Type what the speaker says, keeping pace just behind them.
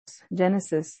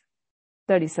Genesis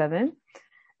 37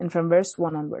 and from verse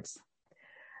 1 onwards.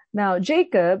 Now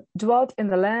Jacob dwelt in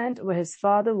the land where his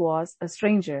father was a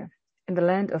stranger, in the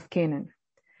land of Canaan.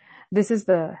 This is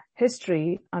the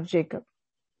history of Jacob.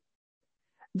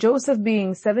 Joseph,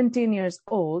 being 17 years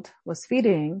old, was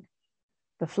feeding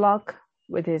the flock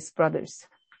with his brothers.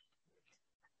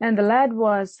 And the lad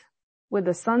was with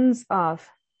the sons of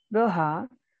Bilhah,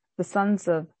 the sons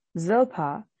of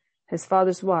Zilpah, his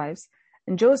father's wives,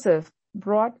 and Joseph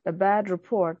brought a bad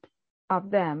report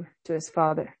of them to his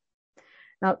father.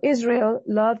 Now Israel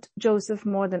loved Joseph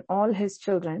more than all his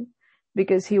children,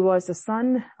 because he was the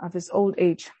son of his old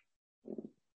age.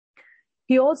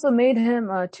 He also made him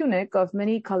a tunic of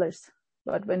many colors.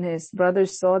 But when his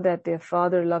brothers saw that their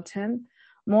father loved him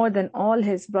more than all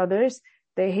his brothers,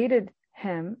 they hated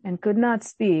him and could not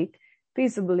speak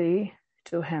peaceably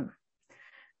to him.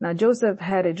 Now Joseph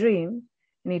had a dream,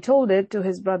 and he told it to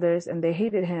his brothers, and they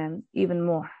hated him even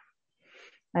more.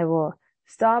 I will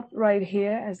stop right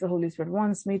here as the Holy Spirit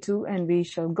wants me to, and we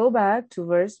shall go back to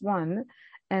verse 1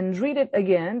 and read it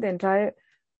again, the entire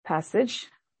passage,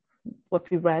 what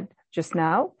we read just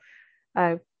now.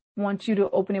 I want you to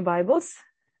open your Bibles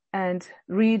and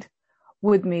read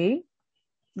with me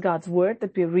God's word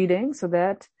that we're reading, so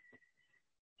that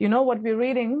you know what we're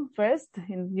reading first,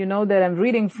 and you know that I'm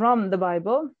reading from the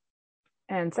Bible.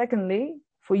 And secondly,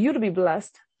 for you to be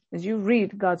blessed as you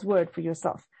read God's word for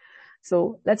yourself.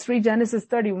 So let's read Genesis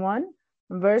 31,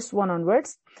 verse 1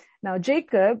 onwards. Now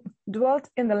Jacob dwelt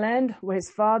in the land where his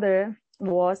father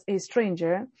was a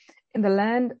stranger, in the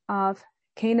land of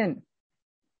Canaan.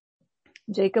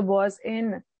 Jacob was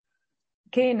in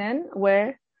Canaan,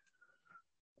 where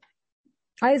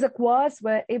Isaac was,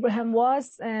 where Abraham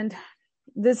was, and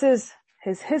this is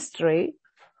his history.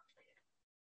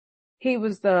 He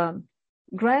was the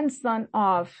grandson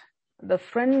of the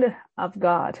friend of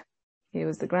God. He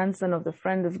was the grandson of the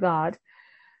friend of God,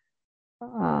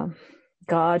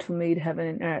 God who made heaven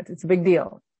and earth. It's a big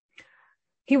deal.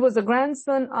 He was the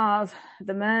grandson of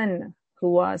the man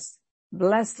who was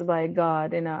blessed by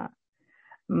God in a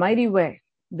mighty way.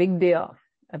 Big deal,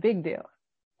 a big deal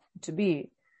to be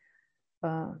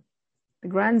the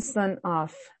grandson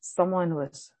of someone who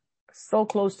was so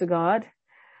close to God,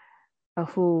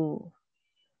 who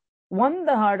won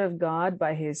the heart of God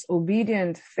by his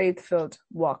obedient, faith-filled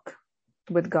walk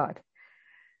with God.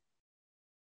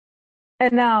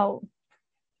 And now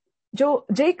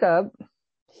Jacob,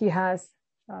 he has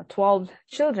 12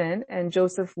 children, and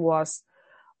Joseph was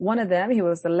one of them. He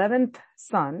was the 11th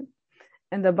son,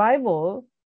 and the Bible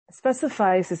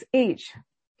specifies his age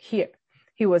here.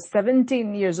 He was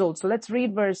 17 years old. So let's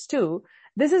read verse 2.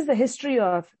 This is the history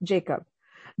of Jacob.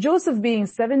 Joseph, being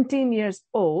 17 years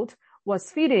old,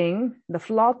 was feeding the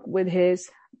flock with his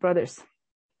brothers.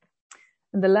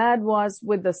 And the lad was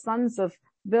with the sons of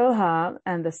Bilhah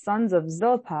and the sons of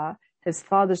Zilpah, his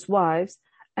father's wives,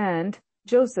 and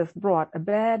Joseph brought a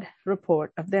bad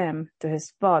report of them to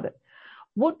his father.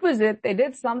 What was it? They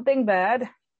did something bad,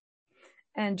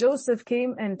 and Joseph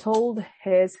came and told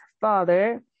his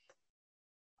father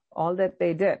all that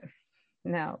they did.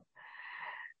 Now,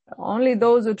 only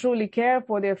those who truly care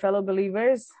for their fellow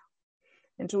believers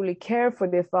and truly care for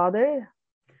their father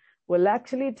will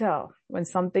actually tell when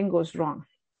something goes wrong.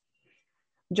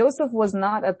 Joseph was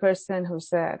not a person who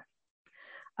said,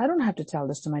 I don't have to tell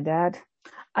this to my dad.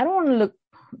 I don't want to look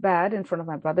bad in front of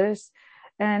my brothers.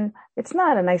 And it's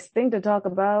not a nice thing to talk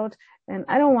about. And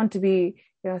I don't want to be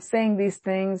saying these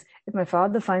things. If my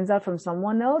father finds out from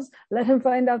someone else, let him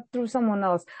find out through someone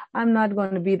else. I'm not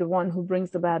going to be the one who brings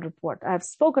the bad report. I've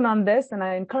spoken on this, and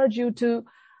I encourage you to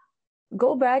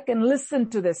go back and listen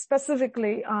to this,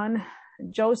 specifically on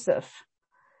Joseph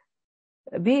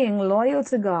being loyal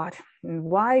to God and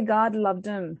why God loved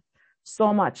him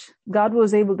so much. God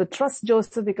was able to trust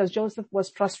Joseph because Joseph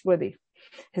was trustworthy.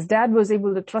 His dad was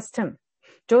able to trust him.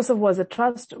 Joseph was a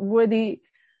trustworthy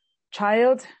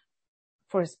child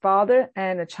for his father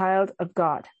and a child of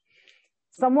God.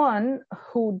 Someone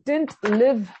who didn't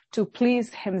live to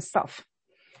please himself.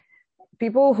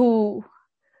 People who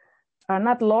are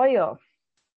not loyal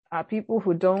are people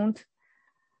who don't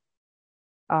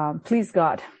please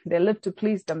God. They live to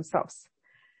please themselves.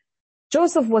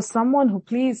 Joseph was someone who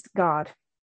pleased God.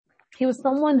 He was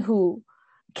someone who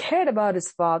cared about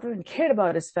his father and cared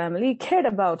about his family, cared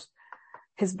about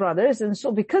his brothers. And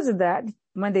so because of that,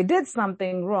 when they did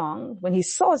something wrong, when he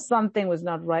saw something was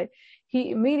not right,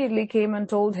 he immediately came and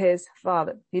told his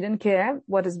father. He didn't care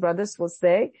what his brothers would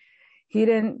say. He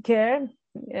didn't care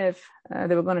if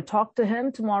they were going to talk to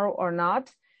him tomorrow or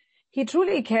not. He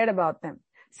truly cared about them.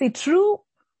 See, true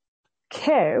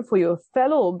care for your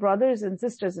fellow brothers and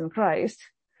sisters in Christ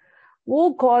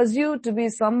will cause you to be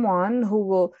someone who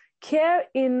will care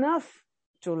enough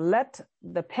to let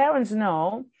the parents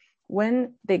know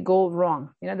when they go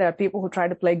wrong. There are people who try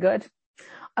to play good.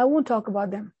 I won't talk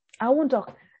about them. I won't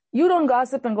talk. You don't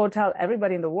gossip and go tell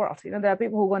everybody in the world. There are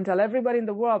people who go and tell everybody in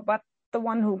the world, but the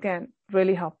one who can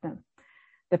really help them.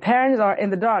 The parents are in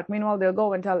the dark. Meanwhile, they'll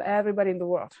go and tell everybody in the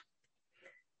world.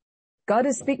 God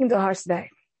is speaking to us today.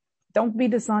 Don't be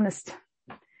dishonest.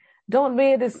 Don't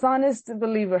be a dishonest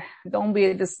believer. Don't be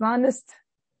a dishonest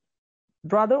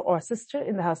brother or sister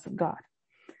in the house of God.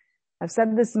 I've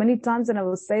said this many times and I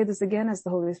will say this again as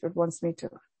the Holy Spirit wants me to.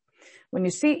 When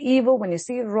you see evil, when you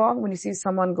see wrong, when you see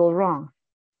someone go wrong,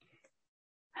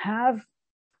 have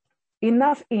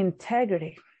enough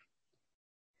integrity.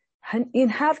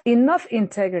 Have enough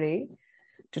integrity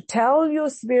to tell your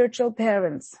spiritual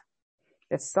parents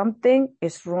that something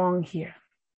is wrong here.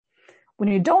 When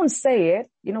you don't say it,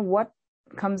 you know what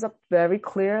comes up very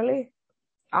clearly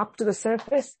up to the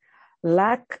surface?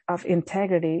 Lack of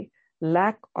integrity,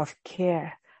 lack of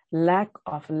care, lack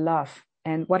of love.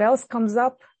 And what else comes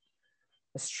up?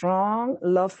 A strong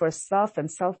love for self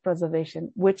and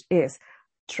self-preservation, which is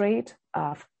trait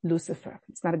of Lucifer.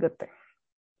 It's not a good thing.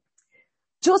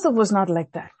 Joseph was not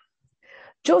like that.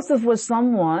 Joseph was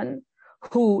someone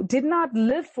who did not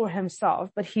live for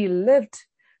himself, but he lived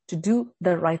to do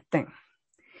the right thing.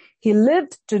 He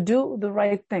lived to do the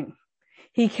right thing.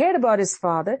 He cared about his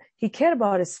father. He cared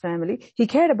about his family. He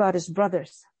cared about his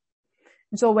brothers.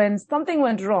 And so when something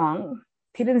went wrong,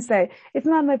 he didn't say, it's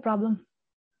not my problem.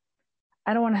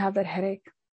 I don't want to have that headache.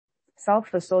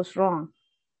 Self is so strong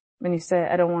when you say,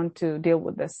 I don't want to deal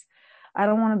with this. I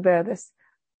don't want to bear this.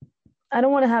 I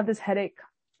don't want to have this headache.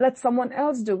 Let someone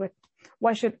else do it.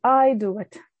 Why should I do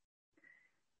it?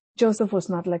 Joseph was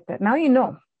not like that. Now you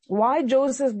know why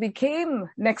Joseph became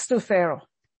next to Pharaoh.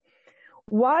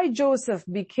 Why Joseph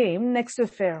became next to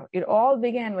Pharaoh. It all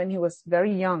began when he was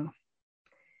very young.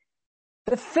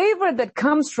 The favor that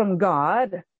comes from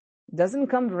God doesn't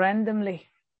come randomly.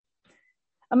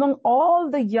 Among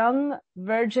all the young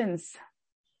virgins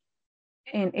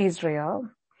in Israel,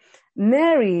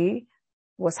 Mary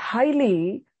was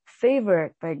highly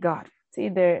favored by God. See,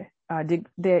 there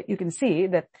you can see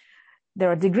that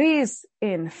there are degrees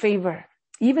in favor,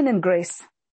 even in grace,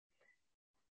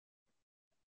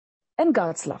 and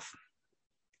God's love.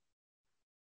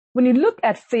 When you look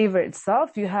at favor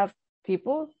itself, you have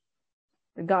people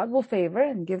that God will favor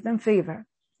and give them favor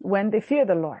when they fear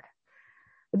the Lord.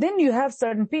 But then you have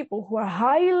certain people who are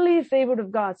highly favored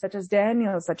of God, such as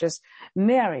Daniel, such as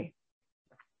Mary,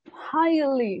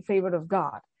 highly favored of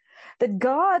God, that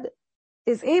God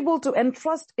is able to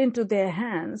entrust into their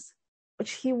hands,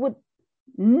 which he would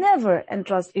never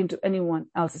entrust into anyone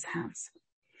else's hands.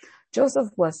 Joseph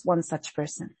was one such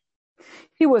person.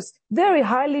 He was very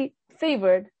highly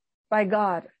favored by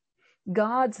God.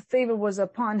 God's favor was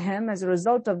upon him. As a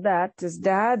result of that, his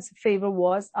dad's favor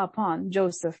was upon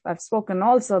Joseph. I've spoken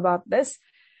also about this.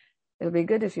 It'll be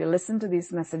good if you listen to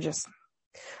these messages.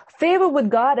 Favor with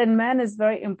God and man is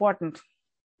very important.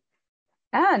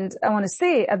 And I want to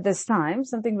say at this time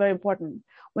something very important.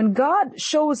 When God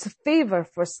shows favor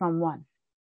for someone,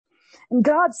 and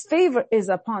God's favor is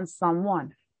upon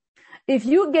someone, if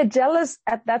you get jealous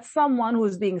at that someone who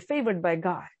is being favored by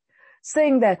God,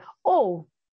 saying that, oh,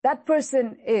 that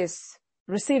person is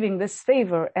receiving this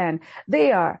favor and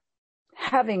they are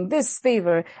having this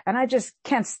favor and I just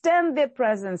can't stand their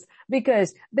presence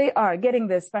because they are getting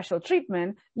this special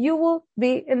treatment, you will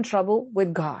be in trouble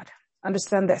with God.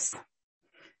 Understand this.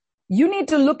 You need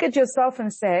to look at yourself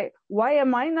and say, why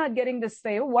am I not getting this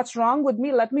favor? What's wrong with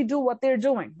me? Let me do what they're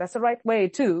doing. That's the right way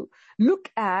to look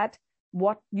at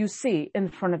what you see in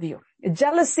front of you.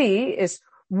 Jealousy is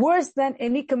worse than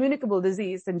any communicable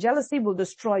disease, and jealousy will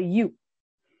destroy you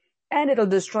and it'll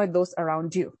destroy those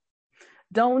around you.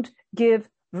 Don't give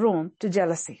room to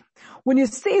jealousy. When you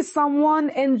see someone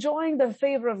enjoying the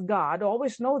favor of God,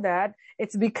 always know that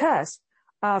it's because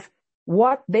of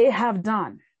what they have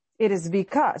done. It is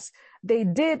because they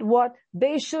did what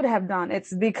they should have done.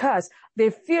 It's because they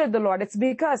feared the Lord. It's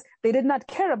because they did not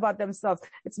care about themselves.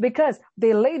 It's because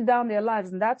they laid down their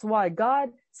lives. And that's why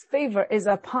God's favor is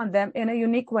upon them in a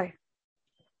unique way.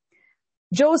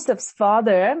 Joseph's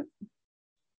father,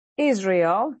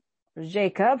 Israel,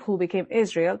 Jacob, who became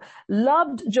Israel,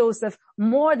 loved Joseph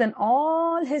more than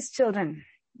all his children.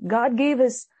 God gave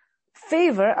his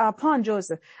favor upon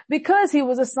Joseph because he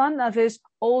was a son of his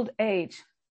old age.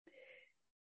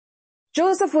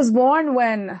 Joseph was born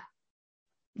when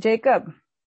Jacob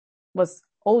was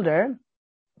older,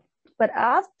 But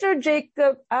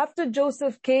after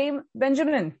Joseph came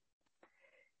Benjamin.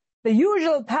 The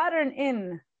usual pattern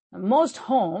in most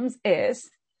homes is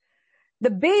the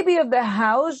baby of the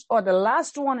house or the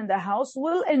last one in the house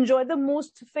will enjoy the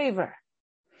most favor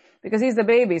because he's the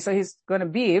baby. So he's going to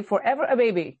be forever a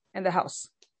baby in the house.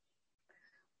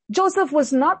 Joseph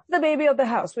was not the baby of the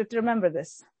house. We have to remember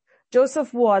this.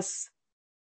 Joseph was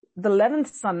the 11th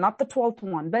son, not the 12th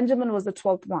one. Benjamin was the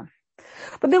 12th one.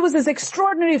 But there was this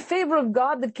extraordinary favor of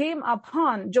God that came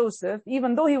upon Joseph,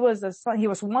 even though he was a son, he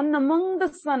was one among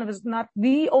the sons, was not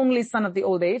the only son of the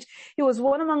old age. He was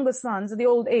one among the sons of the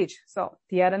old age. So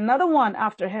he had another one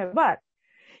after him, but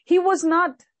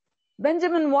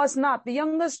Benjamin was not, the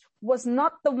youngest was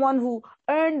not the one who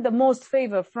earned the most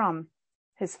favor from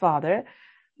his father,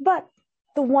 but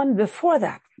the one before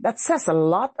that. That says a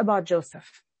lot about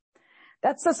Joseph.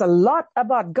 That says a lot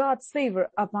about God's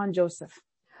favor upon Joseph.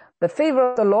 The favor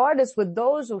of the Lord is with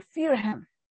those who fear him.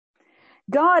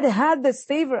 God had this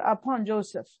favor upon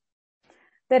Joseph.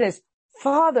 That his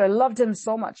father loved him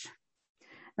so much.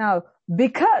 Now,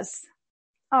 because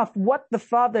of what the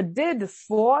father did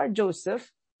for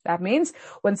Joseph, that means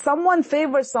when someone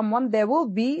favors someone, there will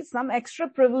be some extra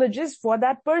privileges for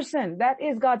that person. That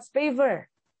is God's favor.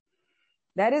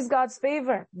 That is God's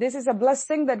favor. This is a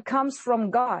blessing that comes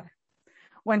from God.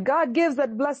 When God gives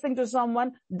that blessing to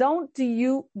someone, don't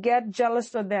you get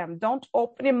jealous of them. Don't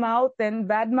open your mouth and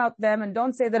badmouth them, and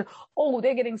don't say that, oh,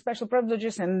 they're getting special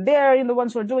privileges and they're the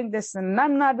ones who are doing this and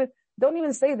I'm not. Don't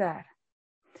even say that.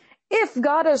 If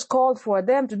God has called for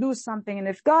them to do something, and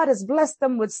if God has blessed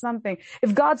them with something,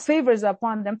 if God's favor is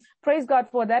upon them, praise God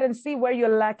for that and see where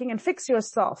you're lacking and fix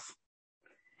yourself.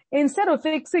 Instead of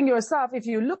fixing yourself, if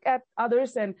you look at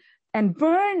others and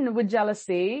burn with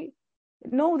jealousy,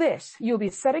 know this, you'll be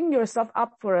setting yourself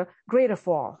up for a greater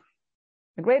fall.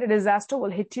 A greater disaster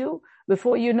will hit you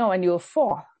before you know, and you'll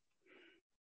fall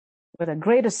with a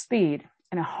greater speed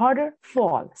and a harder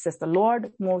fall, says the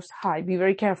Lord Most High. Be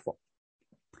very careful.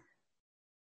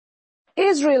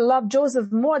 Israel loved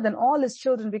Joseph more than all his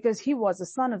children because he was the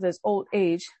son of his old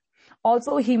age.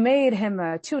 Also, he made him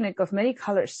a tunic of many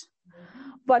colors.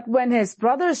 But when his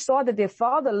brothers saw that their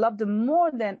father loved him more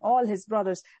than all his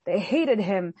brothers, they hated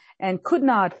him and could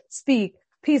not speak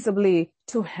peaceably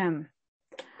to him.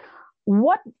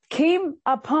 What came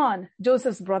upon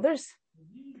Joseph's brothers?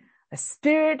 A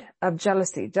spirit of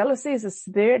jealousy. Jealousy is a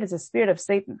spirit of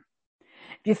Satan.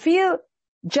 If you feel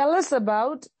jealous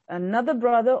about another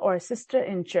brother or sister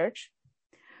in church,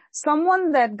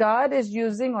 someone that God is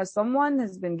using, or someone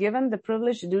has been given the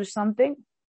privilege to do something,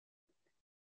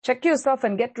 check yourself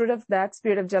and get rid of that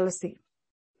spirit of jealousy,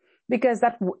 because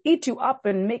that will eat you up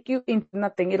and make you into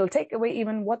nothing. It'll take away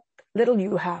even what little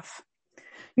you have.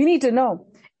 You need to know,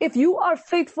 if you are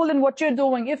faithful in what you're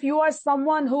doing, if you are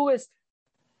someone who is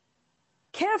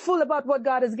careful about what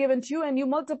God has given to you, and you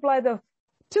multiply the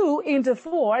 2 into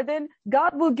 4, then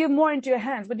God will give more into your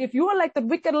hands. But if you are like the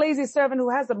wicked, lazy servant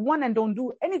who has that one and don't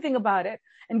do anything about it,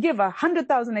 and give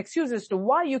 100,000 excuses to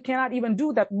why you cannot even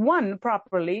do that one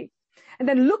properly, and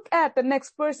then look at the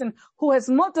next person who has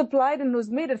multiplied and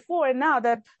who's made it 4, and now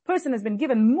that person has been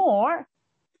given more,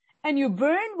 and you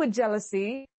burn with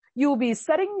jealousy, you'll be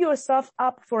setting yourself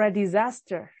up for a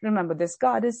disaster. Remember this,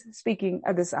 God is speaking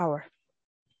at this hour.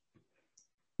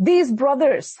 These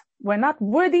brothers were not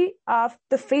worthy of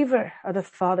the favor of the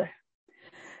Father.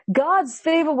 God's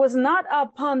favor was not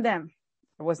upon them.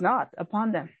 It was not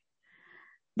upon them.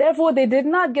 Therefore, they did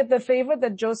not get the favor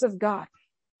that Joseph got.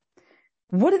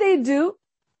 What did they do?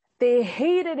 They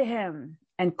hated him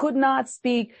and could not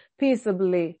speak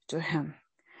peaceably to him.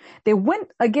 They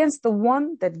went against the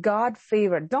one that God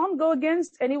favored. Don't go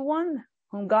against anyone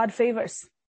whom God favors.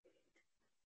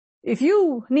 If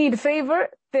you need favor,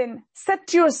 then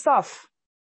set yourself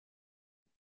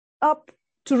up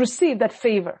to receive that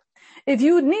favor. If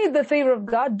you need the favor of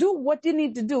God, do what you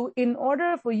need to do in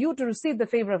order for you to receive the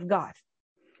favor of God.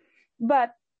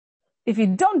 But if you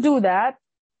don't do that,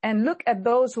 and look at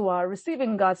those who are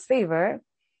receiving God's favor,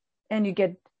 and you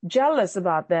get jealous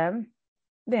about them,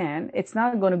 then it's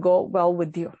not going to go well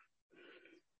with you.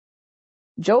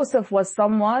 Joseph was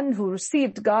someone who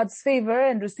received God's favor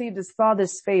and received his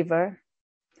father's favor.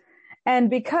 And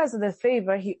because of the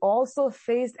favor, he also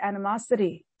faced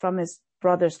animosity from his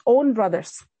own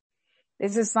brothers.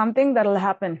 This is something that will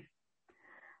happen.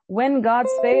 When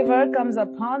God's favor comes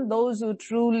upon those who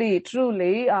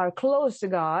truly are close to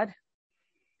God,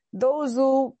 those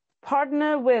who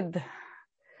partner with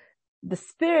the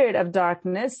spirit of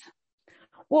darkness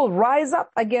will rise up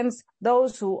against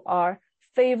those who are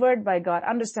favored by God.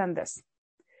 Understand this.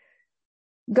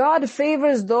 God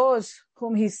favors those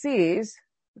whom he sees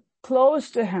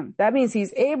close to him. That means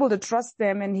he's able to trust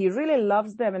them and he really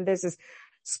loves them. And there's this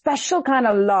special kind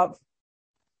of love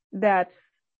that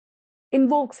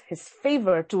invokes his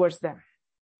favor towards them.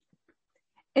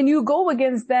 And you go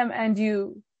against them and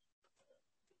you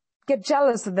get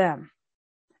jealous of them.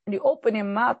 And you open your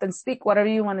mouth and speak whatever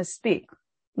you want to speak.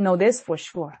 Know this for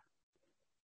sure.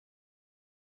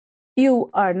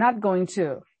 You are not going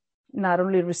to not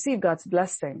only receive God's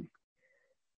blessing,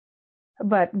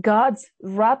 but God's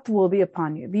wrath will be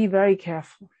upon you. Be very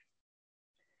careful.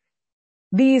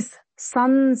 These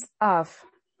sons of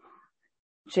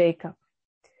Jacob,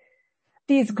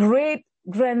 these great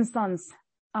grandsons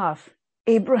of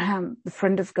Abraham, the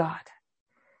friend of God,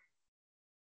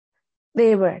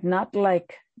 they were not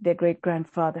like their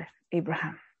great-grandfather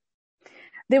Abraham.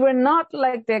 They were not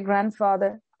like their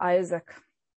grandfather Isaac.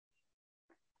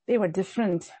 They were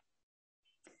different.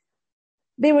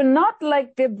 They were not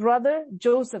like their brother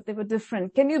Joseph. They were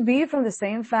different. Can you be from the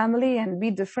same family and be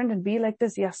different and be like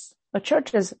this? Yes. A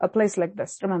church is a place like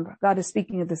this. Remember, God is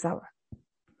speaking at this hour.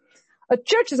 A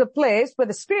church is a place where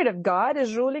the Spirit of God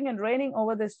is ruling and reigning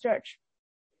over this church.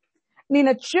 In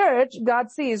a church,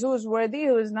 God sees who is worthy,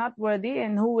 who is not worthy,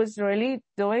 and who is really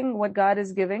doing what God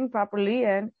is giving properly,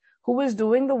 and who is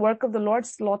doing the work of the Lord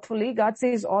slothfully. God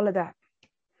sees all of that.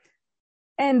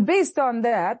 And based on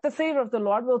that, the favor of the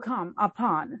Lord will come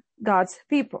upon God's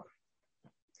people.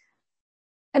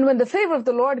 And when the favor of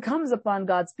the Lord comes upon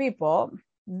God's people,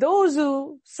 those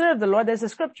who serve the Lord, there's a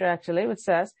scripture actually which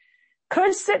says,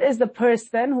 cursed is the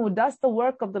person who does the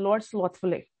work of the Lord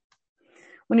slothfully.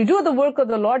 When you do the work of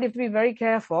the Lord, you have to be very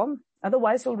careful.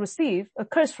 Otherwise, you'll receive a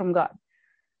curse from God.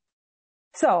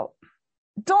 So,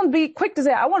 don't be quick to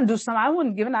say, I want to do something. I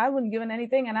wouldn't given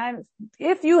anything. And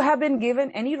if you have been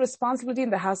given any responsibility in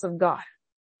the house of God,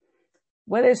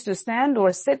 whether it's to stand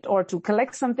or sit or to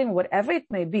collect something, whatever it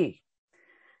may be,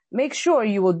 make sure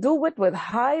you will do it with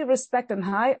high respect and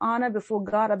high honor before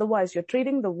God. Otherwise, you're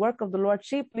treating the work of the Lord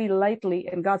cheaply, lightly,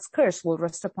 and God's curse will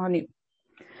rest upon you.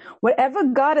 Whatever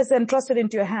God has entrusted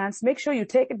into your hands, make sure you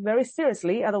take it very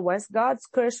seriously. Otherwise, God's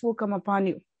curse will come upon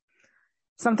you.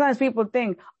 Sometimes people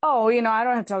think, oh, I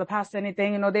don't have to tell the pastor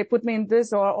anything. They put me in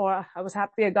this or I was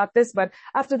happy I got this. But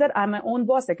after that, I'm my own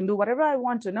boss. I can do whatever I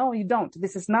want to. No, you don't.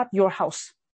 This is not your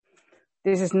house.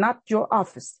 This is not your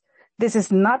office. This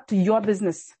is not your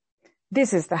business.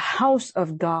 This is the house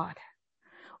of God.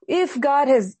 If God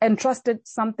has entrusted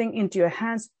something into your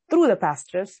hands through the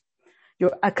pastors,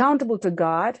 you're accountable to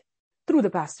God through the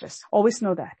pastors. Always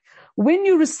know that. When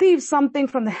you receive something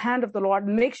from the hand of the Lord,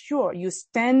 make sure you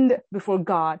stand before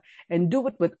God and do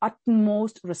it with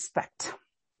utmost respect.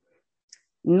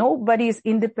 Nobody is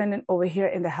independent over here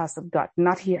in the house of God.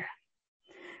 Not here.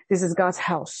 This is God's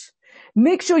house.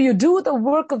 Make sure you do the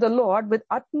work of the Lord with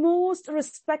utmost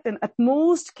respect and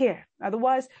utmost care.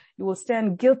 Otherwise, you will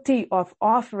stand guilty of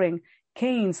offering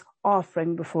Cain's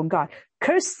offering before God.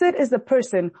 Cursed is the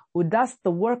person who does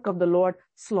the work of the Lord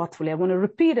slothfully. I want to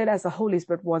repeat it as the Holy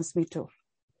Spirit wants me to.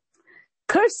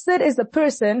 Cursed is the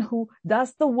person who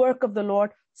does the work of the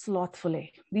Lord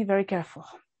slothfully. Be very careful.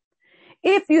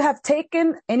 If you have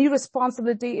taken any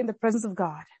responsibility in the presence of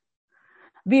God,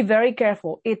 be very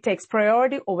careful. It takes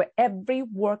priority over every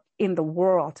work in the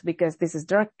world because this is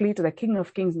directly to the King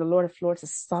of Kings and the Lord of Lords, the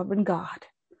sovereign God.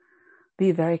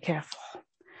 Be very careful.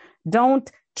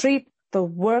 Don't treat the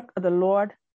work of the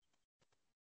Lord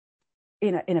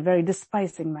in a very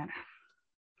despising manner.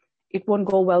 It won't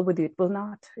go well with you. It will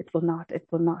not. It will not. It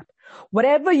will not.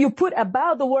 Whatever you put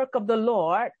about the work of the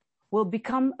Lord will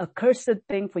become a cursed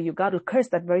thing for you. God will curse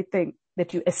that very thing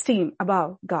that you esteem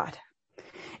about God.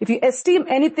 If you esteem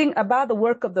anything about the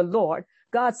work of the Lord,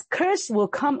 God's curse will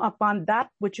come upon that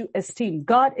which you esteem.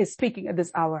 God is speaking at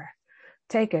this hour.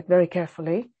 Take it very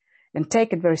carefully and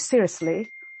take it very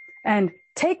seriously. And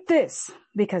take this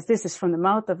because this is from the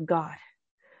mouth of God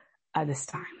at this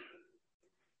time.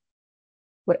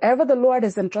 Whatever the Lord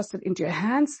has entrusted into your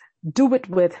hands, do it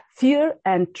with fear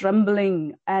and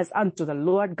trembling as unto the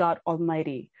Lord God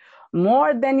Almighty.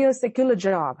 More than your secular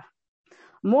job,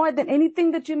 more than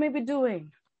anything that you may be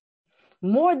doing,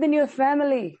 more than your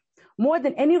family, more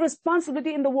than any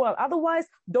responsibility in the world. Otherwise,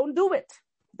 don't do it.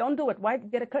 Don't do it. Why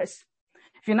get a curse?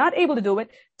 If you're not able to do it,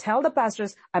 tell the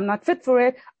pastors, I'm not fit for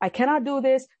it. I cannot do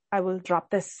this. I will drop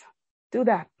this. Do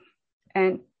that.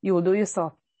 And you will do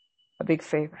yourself a big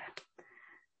favor.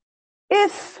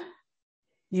 If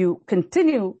you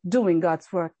continue doing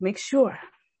God's work, make sure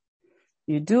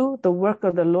you do the work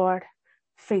of the Lord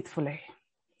faithfully.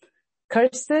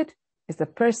 Cursed is the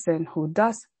person who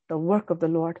does the work of the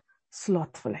Lord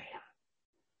slothfully.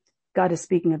 God is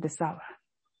speaking at this hour.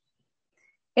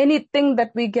 Anything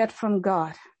that we get from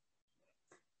God,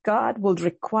 God will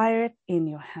require it in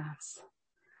your hands,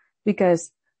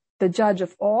 because the judge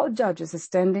of all judges is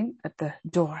standing at the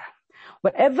door.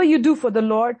 Whatever you do for the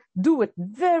Lord, do it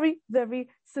very, very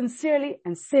sincerely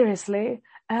and seriously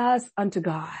as unto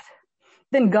God.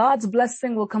 Then God's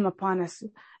blessing will come upon us.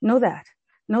 Know that.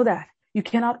 Know that. You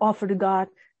cannot offer to God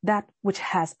that which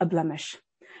has a blemish.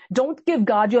 Don't give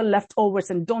God your leftovers,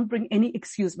 and don't bring any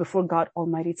excuse before God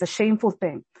Almighty. It's a shameful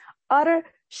thing. Utter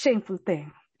shameful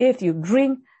thing. If you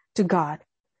bring to God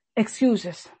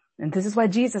excuses. And this is why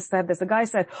Jesus said this. The guy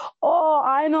said, oh,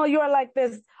 I know you're like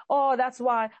this. Oh, that's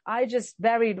why I just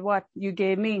buried what you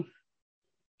gave me.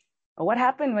 What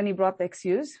happened when he brought the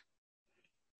excuse?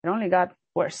 It only got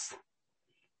worse.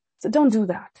 So don't do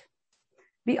that.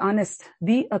 Be honest.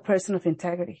 Be a person of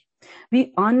integrity.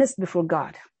 Be honest before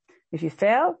God. If you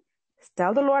fail,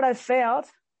 tell the Lord I failed.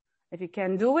 If you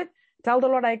can't do it, tell the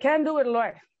Lord I can't do it,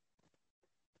 Lord.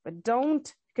 But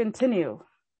don't continue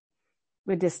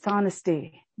with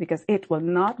dishonesty, because it will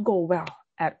not go well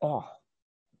at all.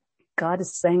 God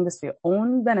is saying this for your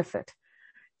own benefit.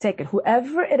 Take it,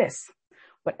 whoever it is,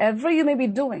 whatever you may be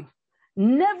doing.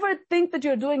 Never think that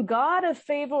you're doing God a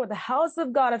favor, or the house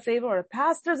of God a favor, or the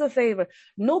pastors a favor.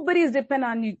 Nobody is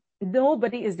dependent on you.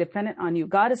 Nobody is dependent on you.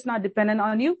 God is not dependent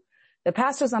on you. The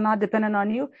pastors are not dependent on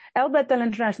you. El Bethel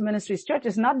International Ministries Church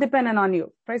is not dependent on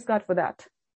you. Praise God for that.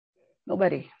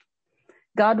 Nobody.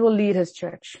 God will lead his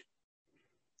church.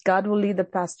 God will lead the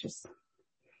pastors.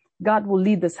 God will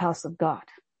lead this house of God.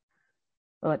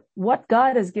 But what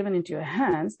God has given into your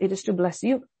hands, it is to bless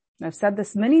you. I've said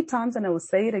this many times, and I will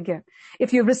say it again.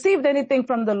 If you've received anything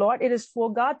from the Lord, it is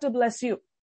for God to bless you.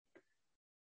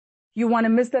 You want to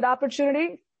miss that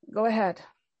opportunity? Go ahead.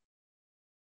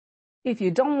 If you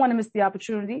don't want to miss the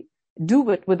opportunity, do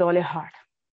it with all your heart.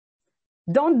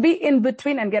 Don't be in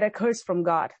between and get a curse from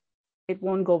God. It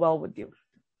won't go well with you.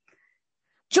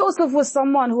 Joseph was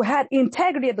someone who had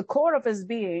integrity at the core of his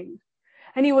being.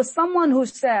 And he was someone who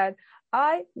said,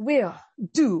 I will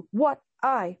do what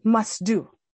I must do.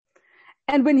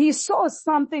 And when he saw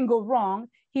something go wrong,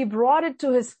 he brought it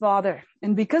to his father.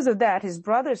 And because of that, his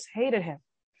brothers hated him.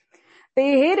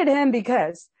 They hated him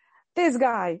because this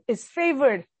guy is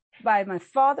favored by my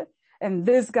father, and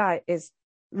this guy is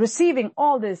receiving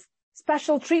all this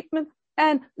special treatment.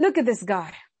 And look at this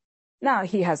guy. Now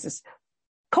he has this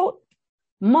coat,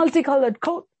 multicolored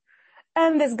coat,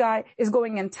 and this guy is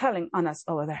going and telling on us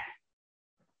over there.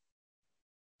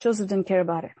 Joseph didn't care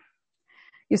about it.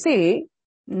 You see,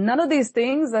 none of these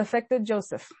things affected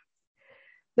Joseph.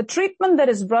 The treatment that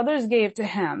his brothers gave to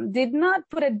him did not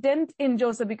put a dent in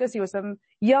Joseph, because he was a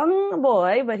young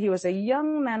boy, but he was a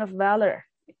young man of valor.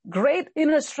 Great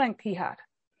inner strength he had.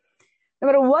 No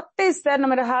matter what they said, no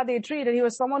matter how they treated, he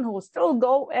was someone who would still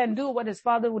go and do what his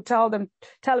father would tell him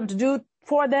to do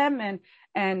for them,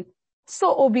 and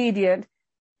so obedient.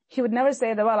 He would never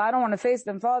say that, well, I don't want to face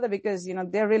them, Father, because,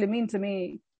 they're really mean to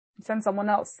me. Send someone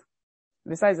else.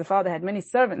 Besides, the father had many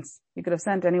servants. He could have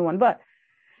sent anyone. But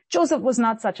Joseph was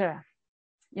not such a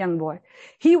young boy.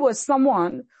 He was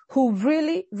someone who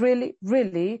really, really,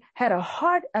 really had a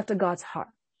heart after God's heart.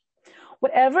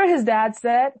 Whatever his dad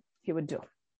said, he would do.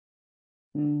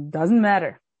 Doesn't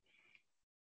matter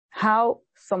how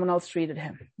someone else treated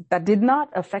him. That did not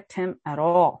affect him at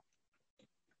all.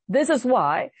 This is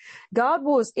why God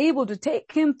was able to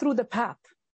take him through the path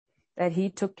that he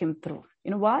took him through.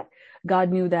 You know what?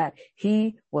 God knew that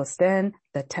he will stand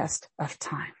the test of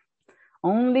time.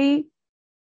 Only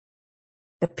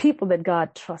the people that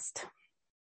God trusts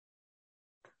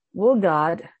will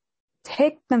God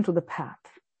take them to the path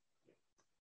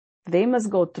they must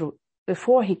go through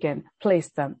before he can place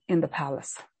them in the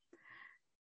palace.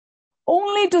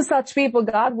 Only to such people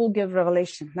God will give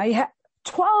revelation. Now you have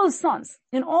 12 sons,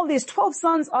 and all these 12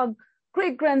 sons are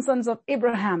great-grandsons of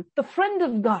Abraham, the friend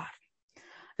of God.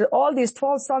 Do all these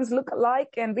 12 sons look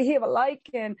alike and behave alike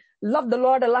and love the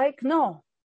Lord alike? No.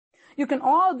 You can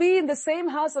all be in the same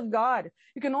house of God.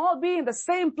 You can all be in the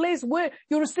same place where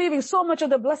you're receiving so much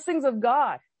of the blessings of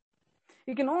God.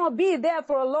 You can all be there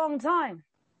for a long time.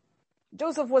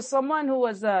 Joseph was someone who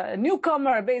was a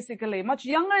newcomer, basically, much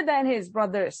younger than his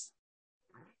brothers.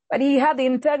 But he had the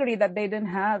integrity that they didn't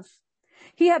have.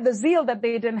 He had the zeal that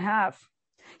they didn't have.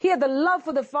 He had the love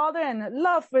for the Father and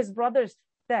love for his brothers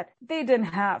that they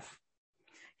didn't have.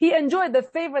 He enjoyed the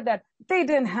favor that they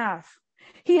didn't have.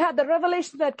 He had the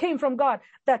revelation that came from God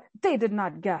that they did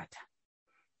not get.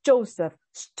 Joseph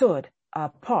stood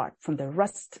apart from the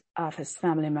rest of his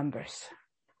family members.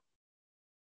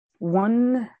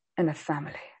 One in a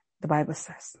family, the Bible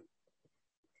says.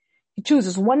 He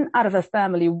chooses one out of a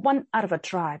family, one out of a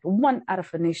tribe, one out of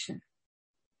a nation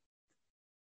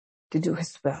to do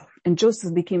his will. And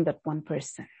Joseph became that one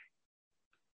person.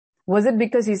 Was it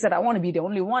because he said, I want to be the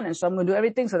only one, and so I'm going to do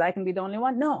everything so that I can be the only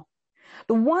one? No.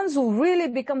 The ones who really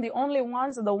become the only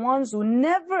ones are the ones who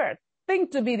never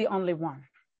think to be the only one.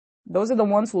 Those are the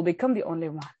ones who will become the only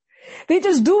one. They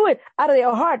just do it out of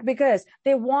their heart because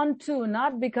they want to,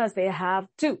 not because they have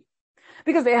to.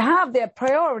 Because they have their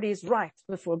priorities right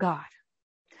before God.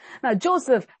 Now,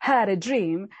 Joseph had a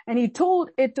dream and he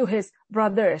told it to his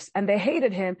brothers, and they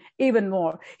hated him even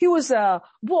more. He was a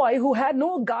boy who had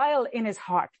no guile in his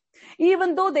heart.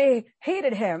 Even though they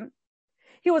hated him,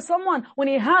 he was someone, when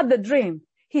he had the dream,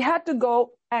 he had to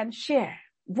go and share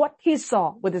what he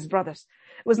saw with his brothers.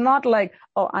 It was not like,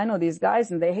 oh, I know these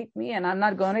guys and they hate me and I'm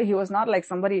not going to. He was not like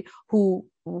somebody who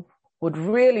would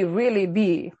really, really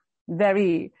be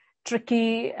very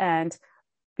tricky and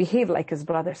behave like his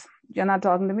brothers. You're not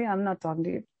talking to me, I'm not talking to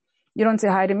you. You don't say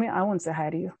hi to me, I won't say hi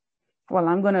to you. Well,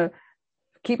 I'm going to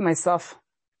keep myself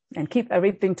and keep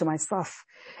everything to myself.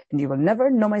 And you will never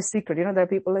know my secret. You know, there are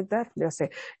people like that. They'll say,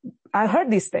 I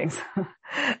heard these things.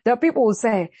 There are people who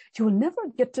say, you will never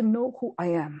get to know who I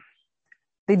am.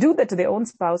 They do that to their own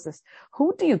spouses.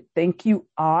 Who do you think you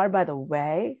are, by the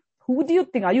way? Who do you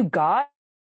think? Are you God?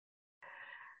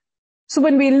 So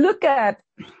when we look at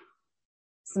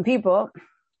some people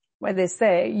where they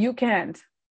say, you can't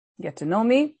get to know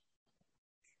me,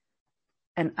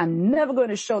 and I'm never going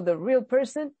to show the real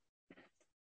person,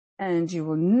 and you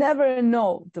will never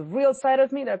know the real side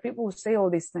of me. There are people who say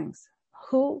all these things.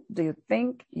 Who do you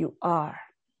think you are?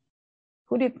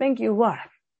 Who do you think you are?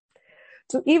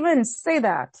 To even say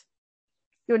that,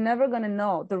 you're never going to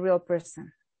know the real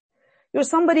person. You're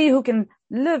somebody who can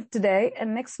live today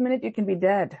and next minute you can be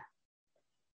dead.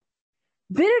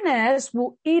 Bitterness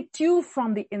will eat you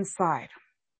from the inside.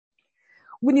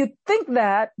 When you think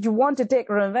that you want to take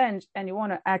revenge and you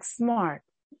want to act smart,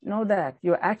 know that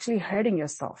you're actually hurting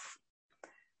yourself.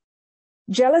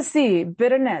 Jealousy,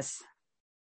 bitterness,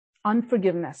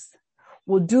 unforgiveness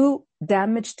will do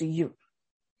damage to you.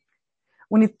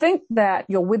 When you think that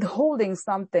you're withholding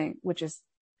something which is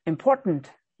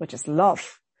important, which is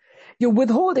love, you're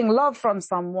withholding love from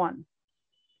someone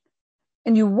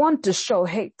and you want to show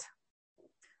hate,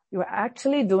 you're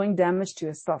actually doing damage to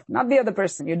yourself, not the other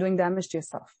person. You're doing damage to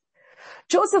yourself.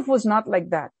 Joseph was not like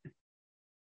that.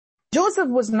 Joseph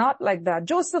was not like that.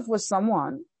 Joseph was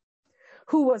someone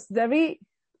who was very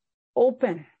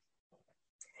open.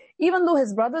 Even though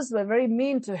his brothers were very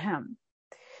mean to him,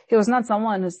 he was not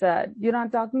someone who said, you're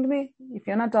not talking to me? If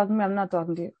you're not talking to me, I'm not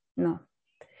talking to you. No.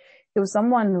 He was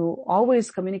someone who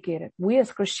always communicated. We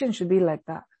as Christians should be like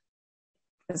that.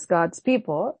 As God's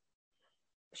people,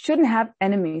 shouldn't have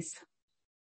enemies.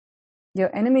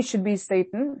 Your enemy should be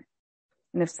Satan.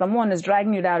 And if someone is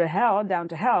dragging you down to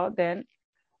hell, then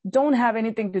don't have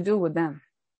anything to do with them.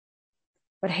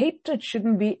 But hatred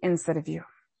shouldn't be inside of you.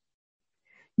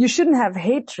 You shouldn't have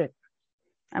hatred.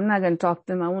 I'm not going to talk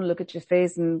to them. I won't look at your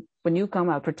face. And when you come,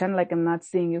 I'll pretend like I'm not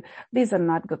seeing you. These are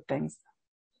not good things.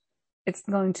 It's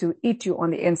going to eat you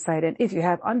on the inside. And if you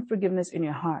have unforgiveness in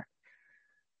your heart,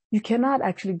 you cannot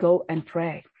actually go and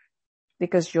pray,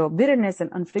 because your bitterness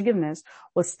and unforgiveness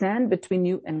will stand between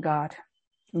you and God.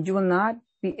 You will not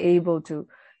be able to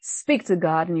speak to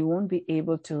God, and you won't be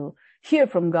able to hear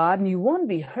from God, and you won't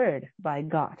be heard by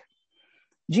God.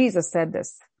 Jesus said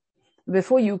this,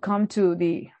 before you come to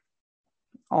the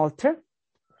altar,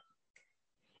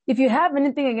 if you have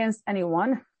anything against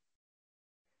anyone,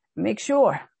 make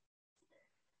sure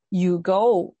you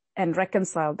go and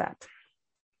reconcile that.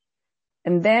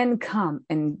 And then come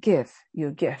and give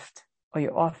your gift or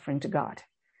your offering to God.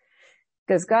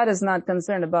 Because God is not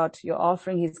concerned about your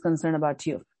offering, He's concerned about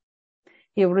you.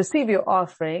 He will receive your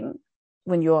offering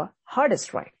when your heart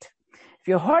is right. If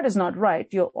your heart is not right,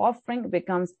 your offering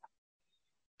becomes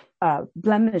a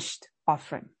blemished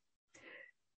offering.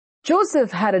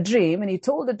 Joseph had a dream and he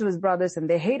told it to his brothers, and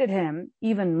they hated him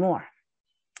even more.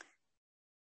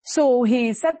 So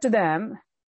he said to them,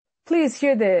 please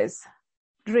hear this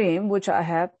dream which I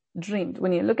have dreamed.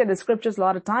 When you look at the scriptures, a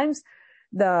lot of times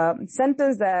the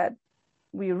sentence that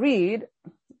we read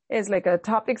is like a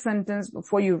topic sentence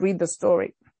before you read the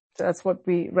story. So that's what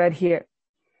we read here.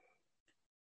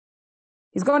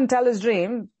 He's going to tell his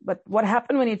dream, but what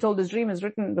happened when he told his dream is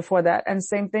written before that. And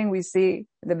same thing we see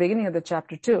at the beginning of the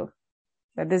chapter 2,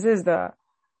 that this is the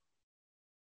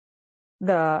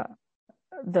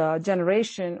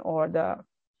generation or the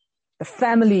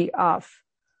family of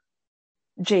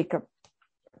Jacob.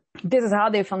 This is how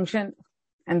they functioned,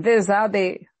 and this is how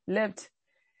they lived,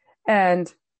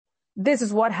 and this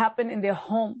is what happened in their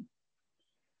home.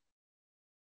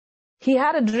 He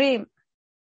had a dream.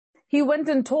 He went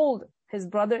and told his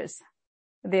brothers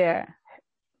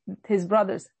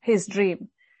his dream.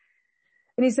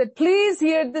 And he said, please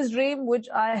hear this dream which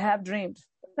I have dreamed.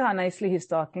 Look how nicely he's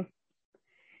talking.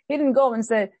 He didn't go and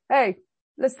say, hey,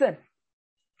 listen,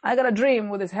 I got a dream,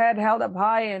 with his head held up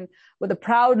high and with a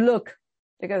proud look,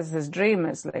 because his dream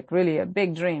is like really a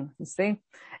big dream, you see?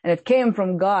 And it came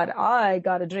from God. I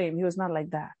got a dream. He was not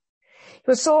like that. He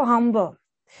was so humble.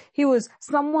 He was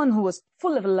someone who was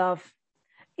full of love.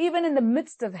 Even in the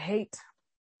midst of hate,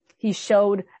 he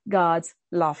showed God's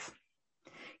love.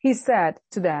 He said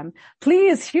to them,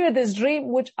 please hear this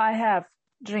dream which I have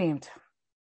dreamed.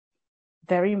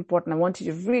 Very important. I want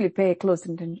you to really pay close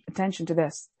attention to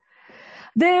this.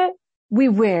 There we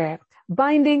were,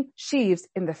 binding sheaves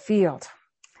in the field.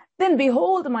 Then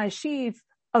behold, my sheaf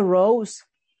arose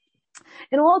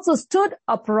and also stood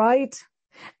upright.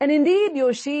 And indeed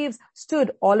your sheaves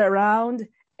stood all around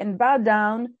and bowed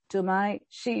down to my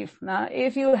sheaf. Now,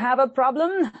 if you have a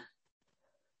problem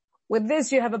with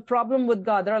this, you have a problem with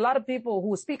God. There are a lot of people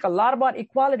who speak a lot about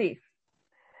equality.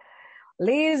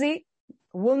 Lazy,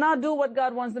 will not do what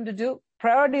God wants them to do.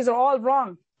 Priorities are all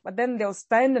wrong. But then they'll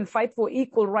stand and fight for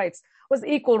equal rights. What's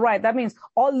equal right? That means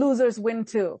all losers win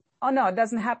too. Oh no, it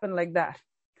doesn't happen like that.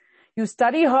 You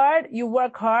study hard, you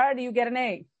work hard, you get an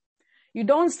A. You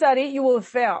don't study, you will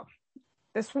fail.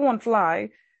 This won't fly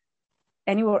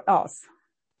anywhere else.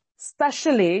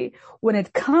 Especially when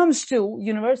it comes to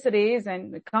universities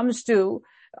and it comes to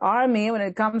army, when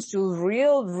it comes to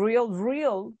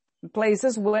real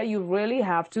places where you really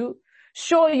have to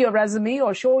show your resume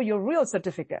or show your real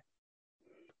certificate.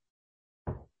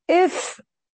 If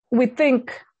we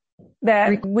think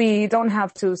that we don't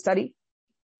have to study,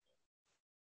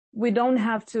 we don't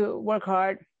have to work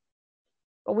hard,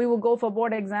 but we will go for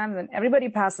board exams and everybody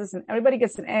passes and everybody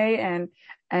gets an A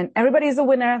and everybody is a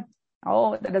winner.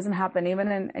 Oh, that doesn't happen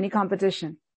even in any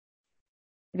competition.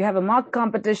 If you have a mock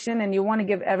competition and you want to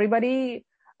give everybody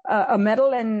a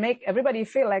medal and make everybody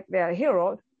feel like they're a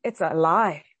hero, it's a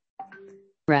lie.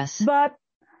 Yes. But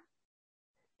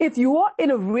if you are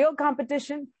in a real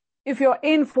competition, if you're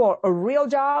in for a real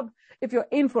job, if you're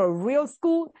in for a real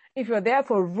school, if you're there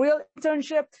for a real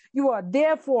internship, you are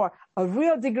there for a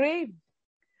real degree,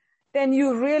 then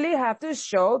you really have to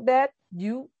show that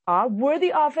you are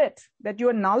worthy of it, that you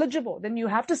are knowledgeable. Then you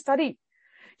have to study.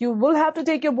 You will have to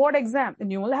take your board exam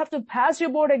and you will have to pass your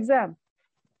board exam.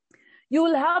 You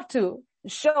will have to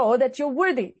show that you're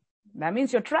worthy. That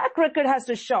means your track record has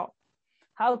to show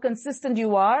how consistent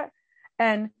you are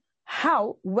and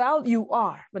how well you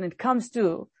are when it comes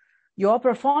to your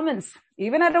performance.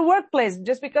 Even at a workplace,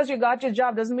 just because you got your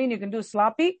job doesn't mean you can do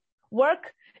sloppy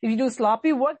work. If you do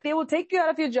sloppy work, they will take you out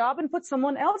of your job and put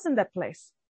someone else in that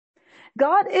place.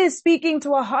 God is speaking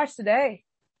to our hearts today.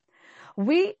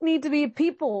 We need to be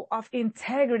people of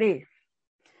integrity.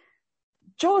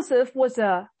 Joseph was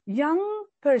a young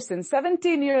person,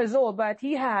 17 years old, but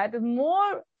he had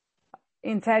more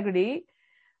integrity,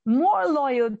 more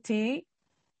loyalty,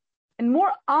 and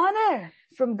more honor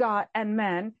from God and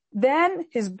man than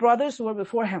his brothers who were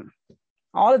before him.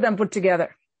 All of them put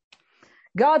together.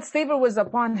 God's favor was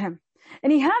upon him.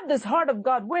 And he had this heart of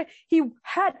God where he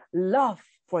had love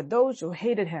for those who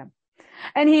hated him.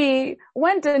 And he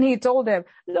went and he told them,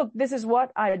 look, this is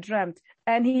what I dreamt.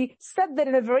 And he said that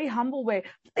in a very humble way.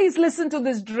 Please listen to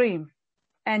this dream.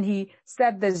 And he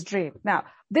said this dream. Now,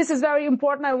 this is very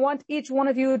important. I want each one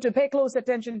of you to pay close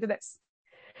attention to this.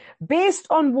 Based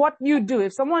on what you do,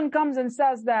 if someone comes and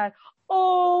says that,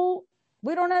 oh,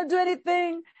 we don't have to do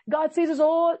anything, God sees us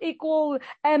all equal,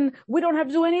 and we don't have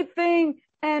to do anything,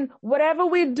 and whatever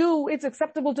we do, it's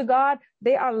acceptable to God,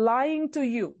 they are lying to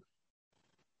you.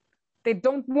 They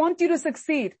don't want you to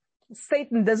succeed.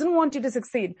 Satan doesn't want you to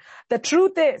succeed. The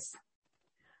truth is,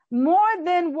 more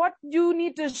than what you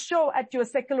need to show at your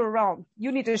secular realm,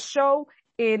 you need to show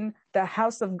in the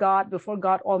house of God, before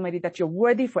God Almighty, that you're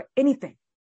worthy for anything.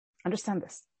 Understand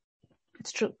this.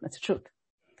 It's true. That's the truth.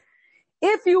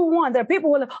 If you want, there are people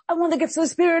who are like, I want the gifts of the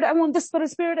Spirit, I want this for the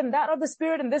Spirit and that of the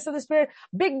Spirit and this of the Spirit.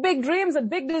 Big dreams and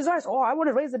big desires. Oh, I want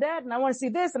to raise the dead and I want to see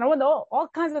this and I want all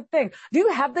kinds of things. Do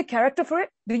you have the character for it?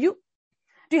 Do you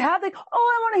have the,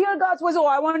 oh, I want to hear God's voice. Oh,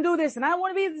 I want to do this and I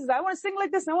want to be this. I want to sing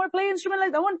like this and I want to play an instrument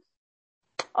like that.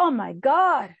 Oh my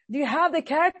God. Do you have the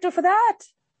character for that?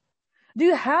 Do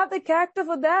you have the character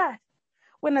for that?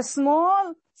 When a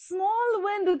small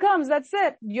wind comes, that's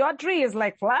it. Your tree is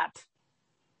like flat.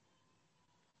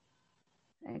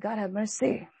 May God have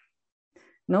mercy.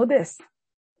 Know this.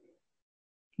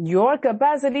 Your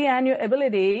capacity and your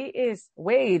ability is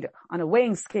weighed on a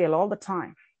weighing scale all the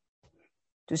time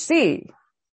to see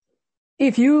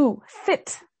if you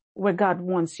fit where God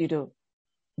wants you to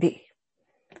be.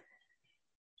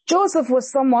 Joseph was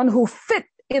someone who fit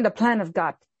in the plan of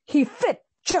God. He fit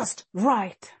just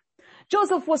right.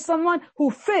 Joseph was someone who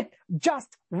fit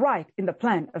just right in the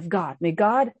plan of God. May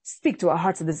God speak to our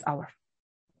hearts at this hour.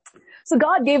 So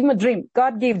God gave him a dream.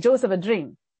 God gave Joseph a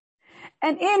dream.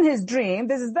 And in his dream,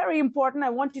 this is very important. I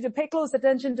want you to pay close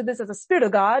attention to this, as the Spirit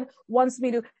of God wants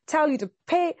me to tell you to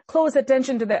pay close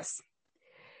attention to this.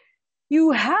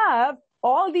 You have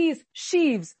all these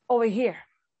sheaves over here.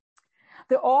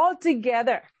 They're all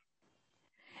together.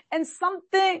 And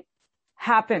something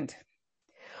happened.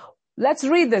 Let's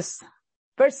read this.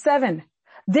 Verse 7.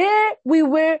 There we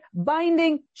were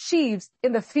binding sheaves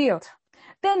in the field.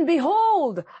 Then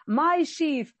behold, my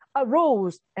sheaf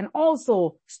arose and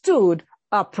also stood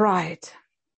upright.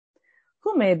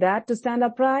 Who made that to stand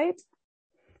upright?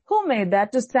 Who made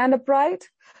that to stand upright?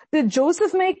 Did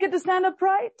Joseph make it to stand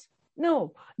upright?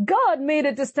 No, God made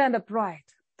it to stand upright.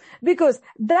 Because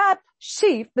that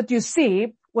sheaf that you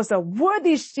see was a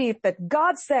worthy sheaf that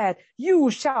God said,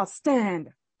 you shall stand.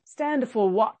 Stand for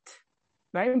what?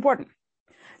 Very important.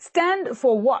 Stand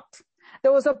for what?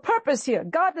 There was a purpose here.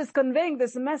 God is conveying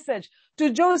this message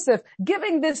to Joseph,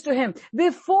 giving this to him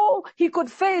before he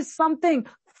could face something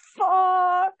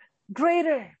far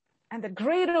greater. And the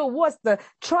greater was the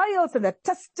trials and the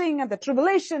testing and the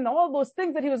tribulation, all those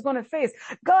things that he was going to face.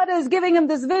 God is giving him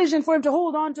this vision for him to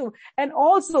hold on to. And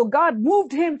also God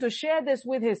moved him to share this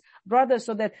with his brothers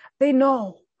so that they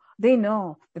know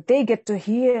that they get to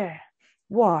hear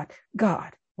what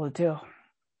God will do.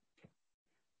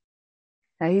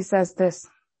 Now he says this,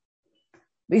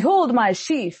 behold, my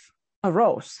sheaf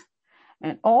arose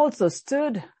and also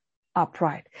stood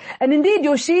upright. And indeed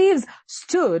your sheaves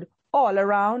stood all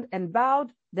around and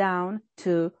bowed down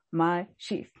to my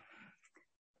sheaf.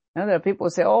 Now there are people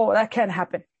who say, oh, that can't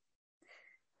happen.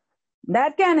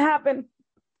 That can't happen.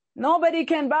 Nobody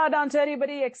can bow down to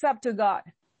anybody except to God.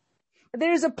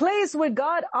 There is a place where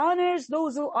God honors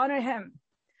those who honor him,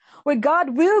 where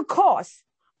God will cause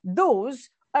those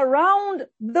around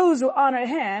those who honor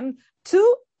him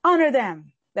to honor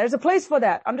them. There's a place for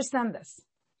that. Understand this.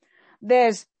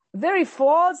 There's very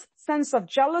false sense of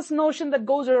jealous notion that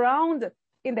goes around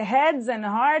in the heads and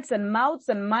hearts and mouths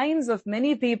and minds of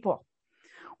many people,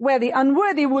 where the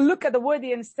unworthy will look at the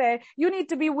worthy and say, you need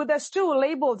to be with us too,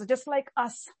 labeled just like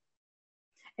us.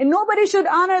 And nobody should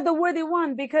honor the worthy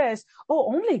one because,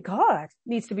 only God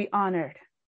needs to be honored.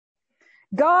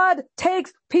 God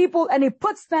takes people and he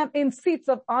puts them in seats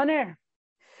of honor.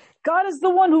 God is the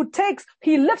one who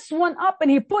he lifts one up and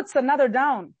he puts another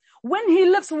down. When he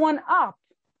lifts one up,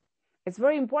 it's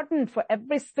very important for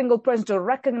every single person to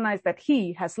recognize that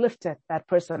he has lifted that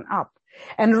person up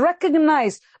and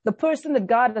recognize the person that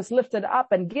God has lifted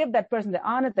up and give that person the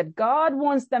honor that God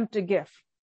wants them to give.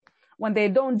 When they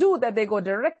don't do that, they go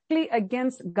directly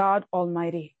against God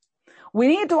Almighty. We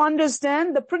need to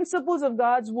understand the principles of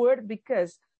God's word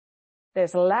because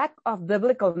there's a lack of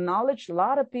biblical knowledge. A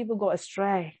lot of people go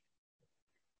astray.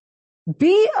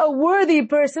 Be a worthy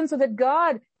person so that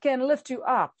God can lift you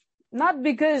up. Not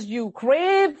because you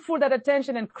crave for that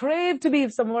attention and crave to be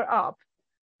somewhere up.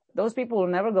 Those people will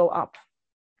never go up.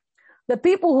 The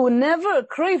people who never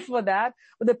crave for that,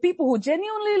 or the people who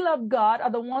genuinely love God, are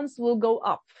the ones who will go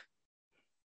up.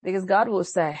 Because God will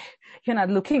say, you're not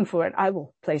looking for it, I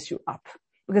will place you up.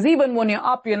 Because even when you're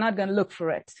up, you're not going to look for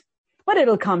it. But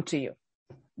it'll come to you.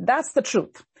 That's the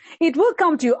truth. It will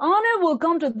come to you. Honor will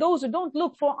come to those who don't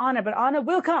look for honor, but honor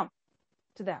will come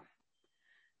to them.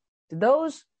 To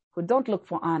those who don't look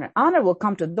for honor. Honor will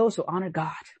come to those who honor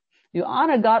God. You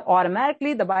honor God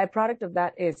automatically. The byproduct of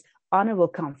that is honor will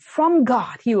come from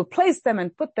God. He will place them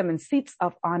and put them in seats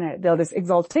of honor. There's this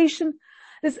exaltation,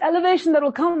 this elevation that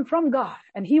will come from God,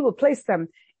 and he will place them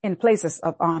in places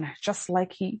of honor, just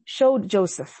like he showed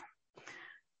Joseph.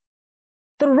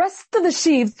 The rest of the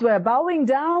sheaves were bowing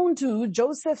down to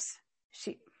Joseph's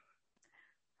sheep.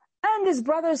 And his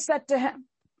brothers said to him,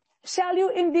 shall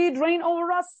you indeed reign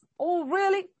over us? Oh,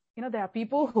 really? There are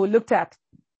people who looked at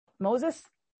Moses.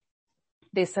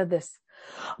 They said this,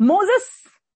 Moses,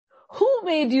 who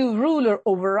made you ruler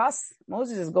over us?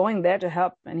 Moses is going there to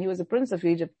help, and he was the prince of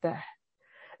Egypt there.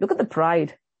 Look at the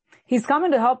pride. He's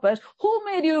coming to help us. Who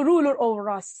made you ruler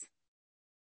over us?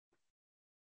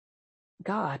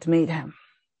 God made him.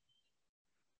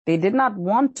 They did not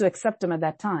want to accept him at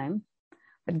that time,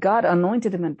 but God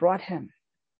anointed him and brought him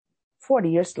 40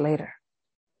 years later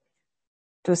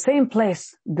to the same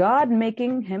place, God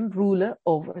making him ruler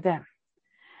over them.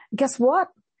 Guess what?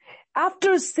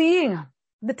 After seeing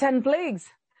the 10 plagues,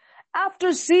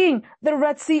 after seeing the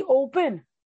Red Sea open,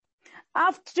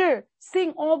 After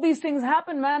seeing all these things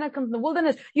happen, manna comes in the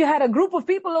wilderness. You had a group of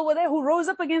people over there who rose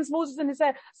up against Moses and he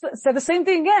said the same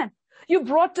thing again. You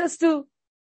brought us to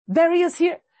bury us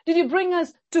here. Did you bring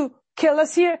us to kill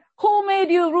us here? Who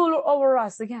made you ruler over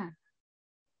us again?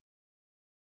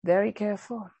 Very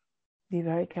careful. Be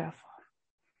very careful.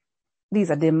 These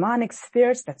are demonic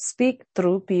spirits that speak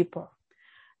through people.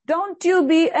 Don't you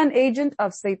be an agent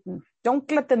of Satan. Don't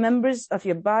let the members of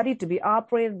your body to be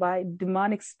operated by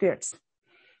demonic spirits.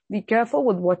 Be careful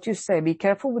with what you say. Be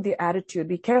careful with your attitude.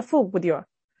 Be careful with your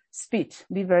speech.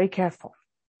 Be very careful.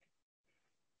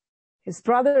 His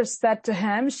brothers said to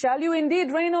him, shall you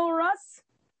indeed reign over us?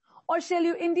 Or shall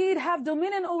you indeed have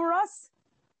dominion over us?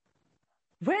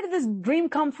 Where did this dream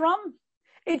come from?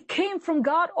 It came from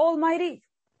God Almighty.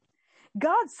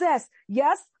 God says,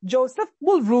 yes, Joseph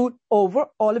will rule over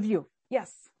all of you.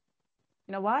 Yes.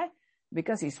 You know why?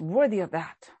 Because he's worthy of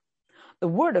that. The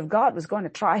word of God was going to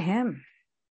try him.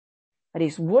 But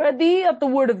he's worthy of the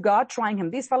word of God trying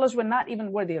him. These fellows were not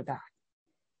even worthy of that.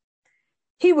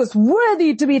 He was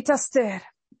worthy to be tested.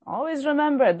 Always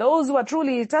remember, those who are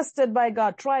truly tested by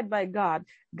God, tried by God,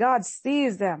 God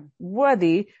sees them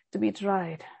worthy to be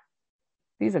tried.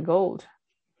 These are gold.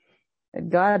 That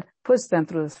God puts them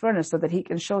through this furnace so that he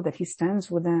can show that he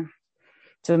stands with them,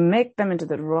 to make them into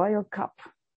the royal cup.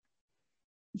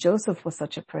 Joseph was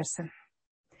such a person.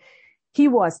 He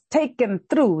was taken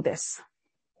through this.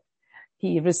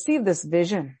 He received this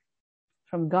vision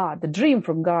from God, the dream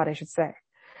from God, I should say.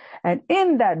 And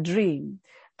in that dream,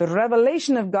 the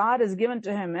revelation of God is given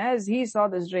to him as he saw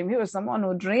this dream. He was someone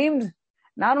who dreamed,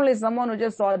 not only someone who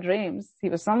just saw dreams, he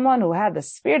was someone who had the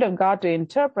Spirit of God to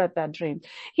interpret that dream.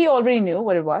 He already knew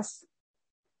what it was.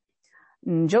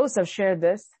 And Joseph shared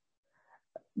this.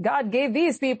 God gave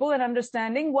these people an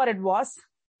understanding what it was.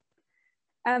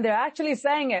 And they're actually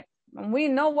saying it. And we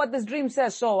know what this dream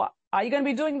says. So are you going to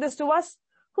be doing this to us?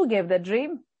 Who gave that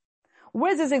dream?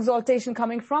 Where's this exaltation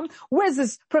coming from? Where's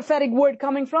this prophetic word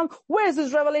coming from? Where's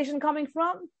this revelation coming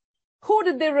from? Who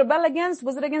did they rebel against?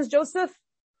 Was it against Joseph?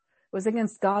 It was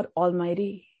against God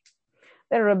Almighty.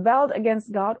 They rebelled against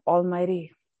God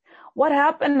Almighty. What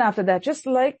happened after that? Just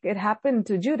like it happened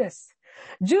to Judas.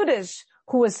 Judas,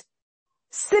 who was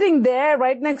sitting there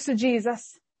right next to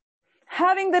Jesus,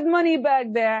 having that money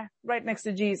bag there right next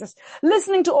to Jesus,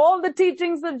 listening to all the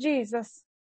teachings of Jesus.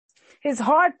 His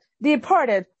heart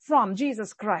departed from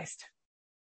Jesus Christ.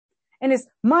 And his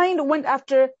mind went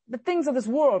after the things of this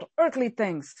world, earthly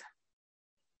things.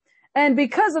 And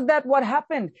because of that, what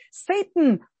happened?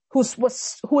 Satan, who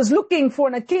was looking for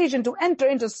an occasion to enter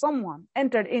into someone,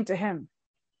 entered into him.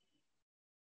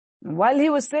 And while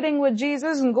he was sitting with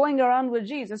Jesus and going around with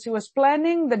Jesus, he was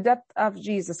planning the death of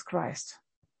Jesus Christ.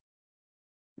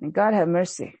 May God have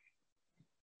mercy.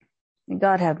 May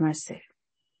God have mercy.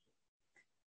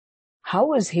 How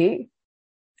was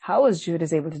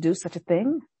Judas able to do such a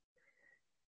thing?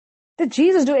 Did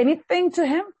Jesus do anything to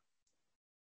him?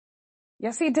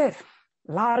 Yes, he did.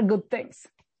 A lot of good things.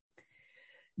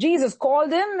 Jesus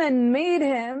called him and made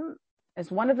him as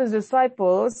one of his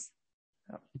disciples,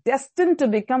 destined to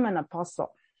become an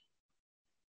apostle.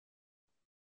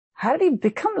 How did he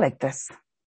become like this?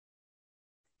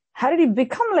 How did he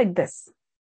become like this?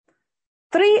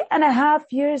 3.5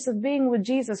 years of being with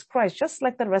Jesus Christ, just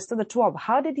like the rest of the 12.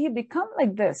 How did he become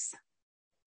like this?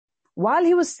 While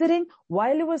he was sitting,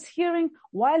 while he was hearing,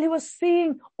 while he was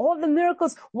seeing all the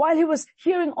miracles, while he was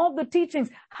hearing all the teachings,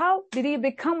 how did he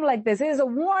become like this? It is a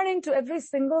warning to every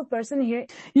single person here.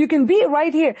 You can be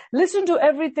right here. Listen to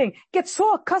everything. Get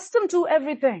so accustomed to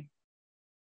everything.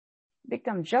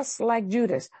 Become just like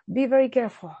Judas. Be very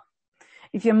careful.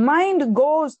 If your mind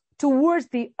goes towards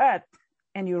the earth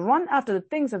and you run after the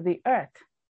things of the earth,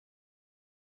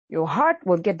 your heart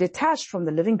will get detached from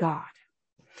the living God.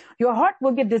 Your heart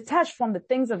will get detached from the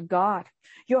things of God.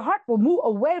 Your heart will move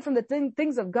away from the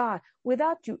things of God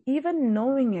without you even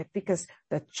knowing it, because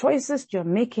the choices you're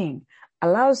making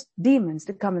allows demons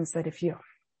to come inside of you.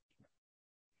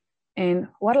 And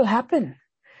what will happen?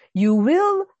 You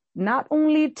will not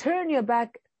only turn your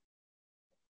back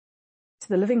to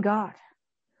the living God,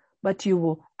 but you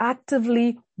will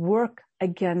actively work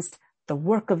against the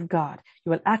work of God.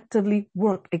 You will actively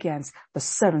work against the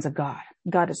servants of God.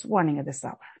 God is warning at this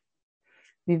hour.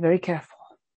 Be very careful.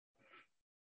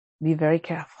 Be very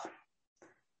careful.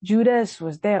 Judas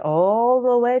was there all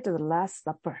the way to the Last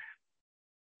Supper.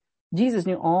 Jesus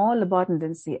knew all about it and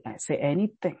didn't say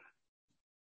anything.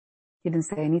 He didn't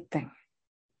say anything.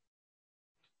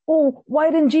 Oh,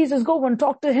 why didn't Jesus go and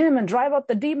talk to him and drive out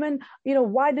the demon?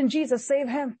 Why didn't Jesus save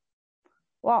him?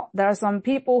 Well, there are some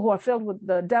people who are filled with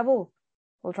the devil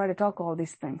who will try to talk all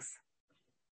these things.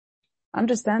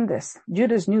 Understand this.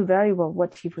 Judas knew very well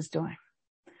what he was doing.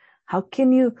 How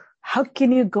can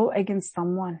you go against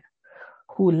someone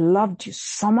who loved you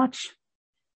so much?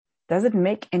 Does it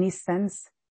make any sense?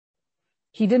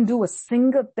 He didn't do a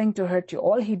single thing to hurt you.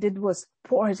 All he did was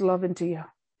pour his love into you.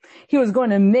 He was going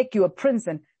to make you a prince.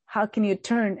 And how can you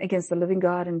turn against the living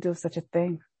God and do such a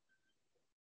thing?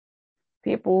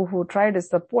 People who try to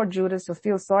support Judas or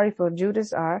feel sorry for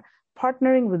Judas are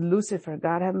partnering with Lucifer.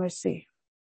 God have mercy.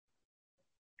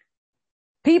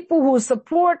 People who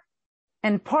support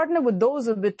and partner with those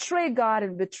who betray God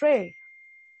and betray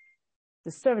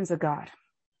the servants of God.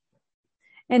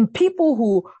 And people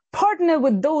who partner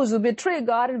with those who betray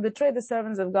God and betray the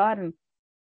servants of God and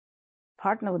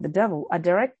partner with the devil are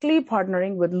directly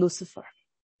partnering with Lucifer.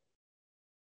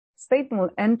 Satan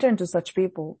will enter into such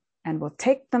people and will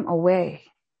take them away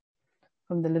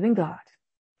from the living God.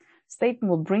 Satan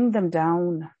will bring them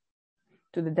down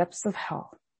to the depths of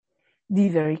hell. Be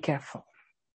very careful.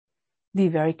 Be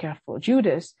very careful.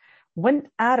 Judas went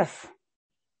out of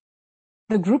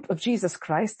the group of Jesus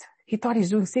Christ. He thought he's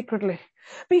doing secretly.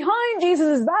 Behind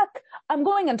Jesus' back, I'm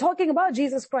going and talking about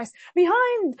Jesus Christ.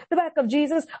 Behind the back of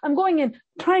Jesus, I'm going and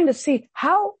trying to see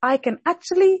how I can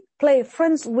actually play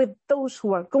friends with those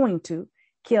who are going to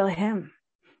kill him.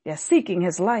 They're seeking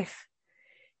his life.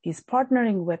 He's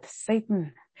partnering with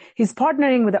Satan. He's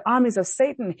partnering with the armies of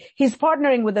Satan. He's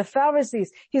partnering with the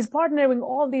Pharisees. He's partnering with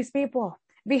all these people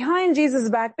behind Jesus'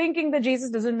 back, thinking that Jesus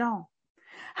doesn't know.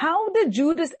 How did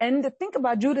Judas end? Think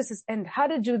about Judas's end. How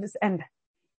did Judas end?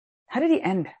 How did he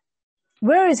end?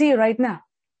 Where is he right now?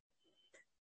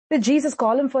 Did Jesus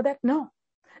call him for that? No.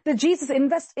 Did Jesus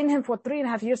invest in him for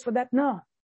 3.5 years for that? No.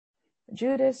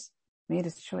 Judas made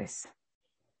his choice.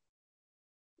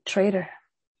 Traitor.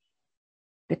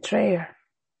 Betrayer.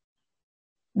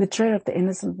 Betrayer of the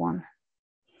innocent one.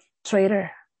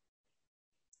 Traitor.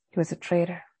 He was a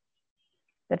traitor.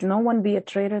 Let no one be a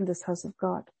traitor in this house of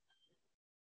God.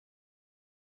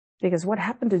 Because what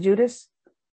happened to Judas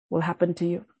will happen to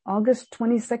you. August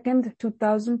 22nd,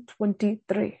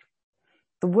 2023.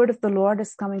 The word of the Lord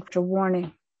is coming for a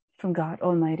warning from God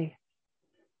Almighty.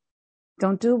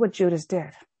 Don't do what Judas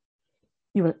did.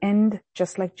 You will end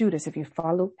just like Judas if you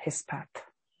follow his path.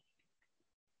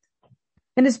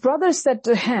 And his brothers said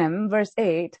to him, verse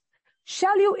 8,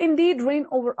 shall you indeed reign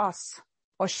over us?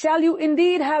 Or shall you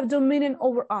indeed have dominion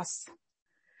over us?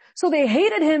 So they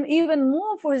hated him even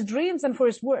more for his dreams and for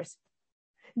his words.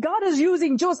 God is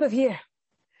using Joseph here.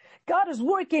 God is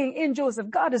working in Joseph.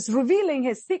 God is revealing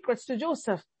his secrets to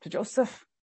Joseph.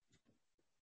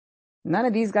 None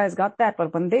of these guys got that,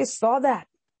 but when they saw that,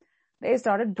 they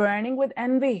started burning with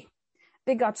envy.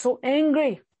 They got so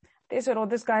angry. They said, oh,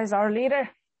 this guy is our leader.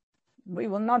 We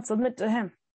will not submit to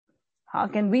him. How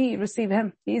can we receive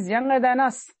him? He's younger than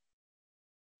us.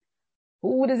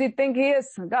 Who does he think he is?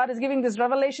 God is giving this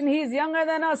revelation. He is younger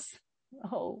than us.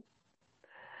 Oh,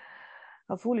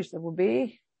 how foolish that would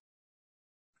be.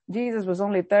 Jesus was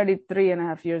only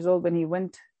 33.5 years old when he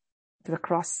went to the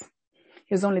cross.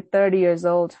 He was only 30 years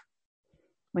old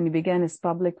when he began his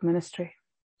public ministry.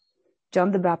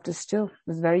 John the Baptist still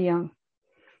was very young.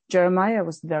 Jeremiah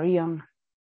was very young.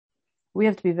 We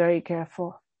have to be very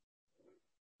careful.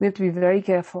 We have to be very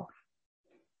careful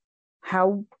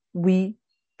how we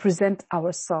present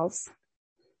ourselves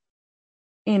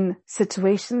in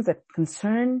situations that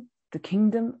concern the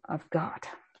kingdom of God.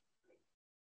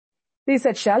 He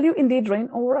said, shall you indeed reign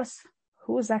over us?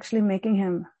 Who is actually making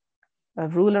him a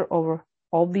ruler over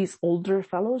all these older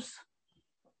fellows?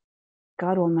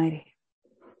 God Almighty.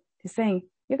 He's saying,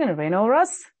 you're going to reign over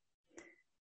us?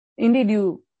 Indeed,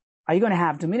 are you going to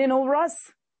have dominion over us?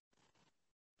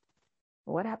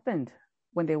 What happened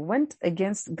when they went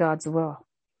against God's will?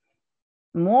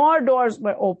 More doors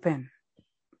were open.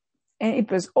 And it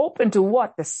was open to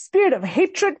what? The spirit of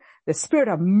hatred, the spirit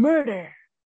of murder.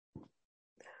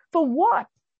 For what?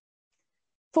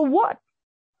 For what?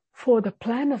 For the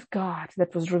plan of God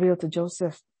that was revealed to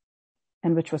Joseph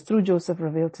and which was through Joseph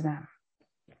revealed to them.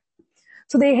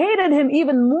 So they hated him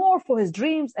even more for his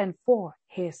dreams and for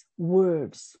his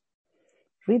words.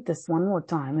 Read this one more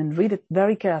time and read it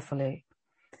very carefully.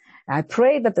 I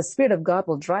pray that the Spirit of God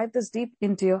will drive this deep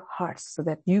into your hearts so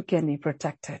that you can be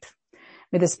protected.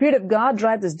 May the Spirit of God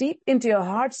drive this deep into your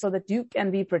hearts so that you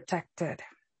can be protected.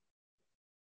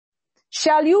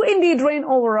 Shall you indeed reign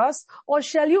over us, or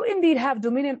shall you indeed have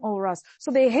dominion over us? So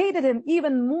they hated him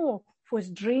even more for his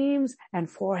dreams and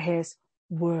for his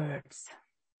words.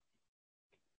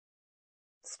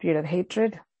 Spirit of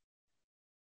hatred,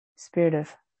 spirit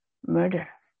of murder.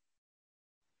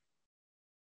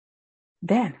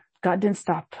 Then God didn't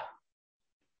stop.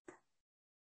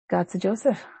 God said,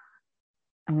 Joseph,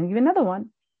 I'm going to give you another one.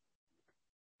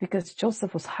 Because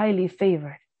Joseph was highly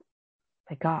favored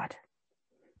by God.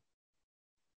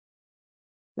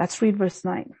 Let's read verse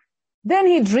 9. Then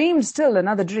he dreamed still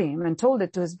another dream and told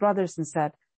it to his brothers and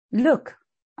said, look,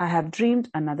 I have dreamed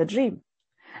another dream.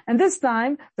 And this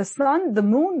time the sun, the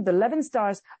moon, the 11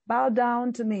 stars bowed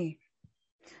down to me.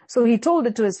 So he told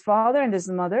it to his father and his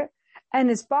mother, and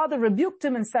his father rebuked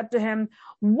him and said to him,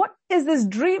 what is this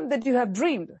dream that you have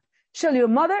dreamed? Shall your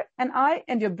mother and I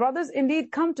and your brothers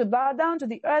indeed come to bow down to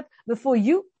the earth before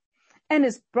you? And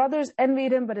his brothers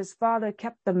envied him, but his father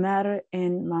kept the matter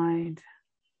in mind.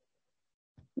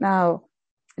 Now,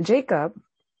 Jacob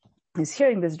is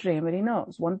hearing this dream, and he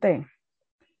knows one thing.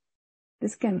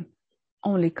 This can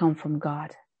only come from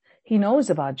God. He knows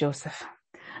about Joseph.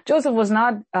 Joseph was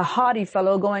not a haughty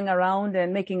fellow going around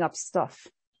and making up stuff.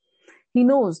 He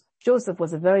knows Joseph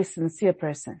was a very sincere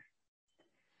person.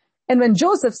 And when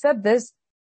Joseph said this,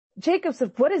 Jacob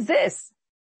said, what is this?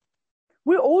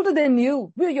 We're older than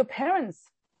you. We're your parents.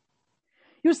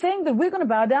 You're saying that we're going to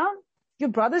bow down? Your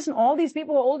brothers and all these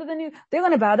people who are older than you, they're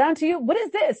going to bow down to you? What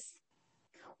is this?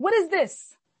 What is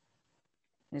this?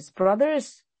 His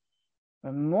brothers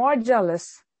were more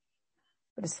jealous,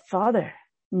 but his father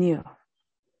knew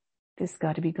this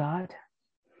got to be God.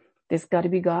 This got to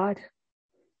be God.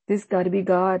 This got to be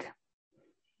God.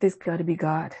 This got to be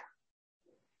God.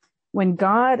 When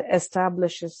God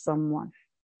establishes someone,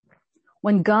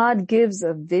 when God gives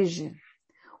a vision,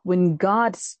 when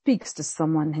God speaks to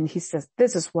someone and he says,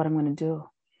 this is what I'm going to do.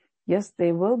 Yes,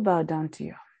 they will bow down to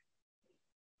you.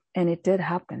 And it did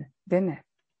happen, didn't it?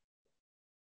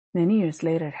 Many years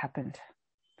later it happened.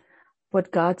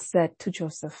 What God said to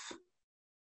Joseph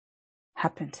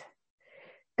happened.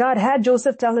 God had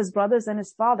Joseph tell his brothers and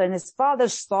his father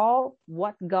saw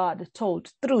what God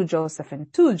told through Joseph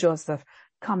and to Joseph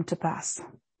come to pass.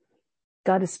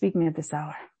 God is speaking at this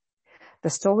hour. The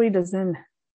story doesn't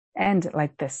end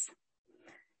like this.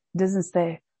 It doesn't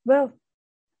say, well,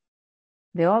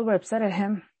 they all were upset at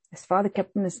him. His father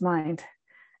kept in his mind.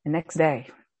 The next day,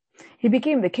 he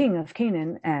became the king of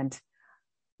Canaan, and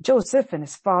Joseph and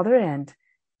his father and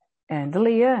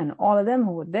Leah and all of them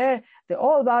who were there, they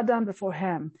all bowed down before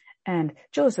him. And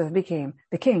Joseph became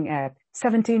the king at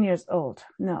 17 years old.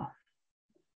 No.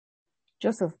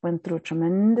 Joseph went through a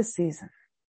tremendous season.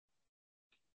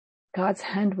 God's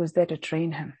hand was there to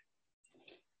train him.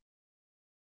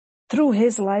 Through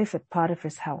his life at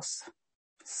Potiphar's house,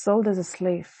 sold as a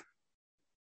slave,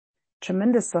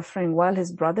 tremendous suffering while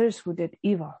his brothers who did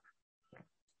evil,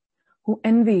 who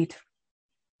envied,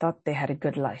 thought they had a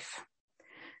good life.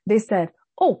 They said,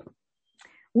 oh,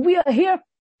 we are here.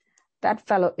 That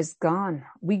fellow is gone.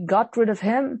 We got rid of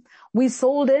him. We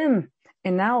sold him.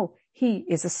 And now he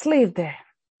is a slave there.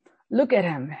 Look at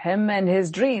him and his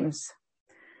dreams.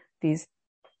 These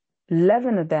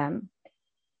 11 of them,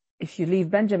 if you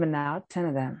leave Benjamin out, 10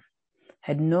 of them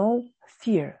had no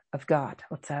fear of God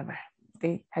whatsoever.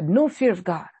 They had no fear of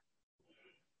God.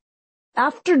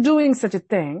 After doing such a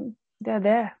thing, they're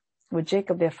there with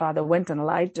Jacob, their father, went and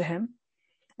lied to him.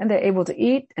 And they're able to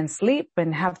eat and sleep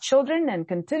and have children and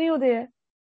continue their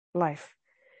life.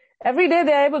 Every day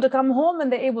they're able to come home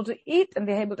and they're able to eat and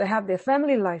they're able to have their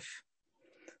family life.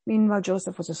 Meanwhile,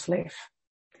 Joseph was a slave.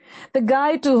 The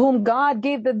guy to whom God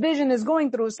gave the vision is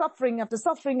going through suffering after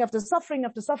suffering after suffering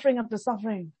after suffering after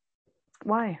suffering.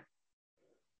 Why?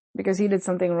 Because he did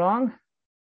something wrong?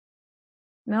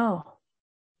 No.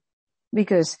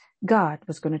 Because God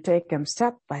was going to take him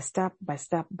step by step by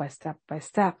step by step by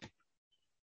step.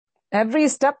 Every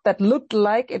step that looked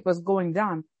like it was going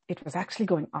down, it was actually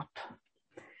going up.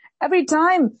 Every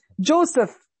time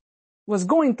Joseph was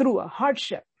going through a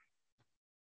hardship,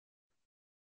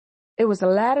 it was a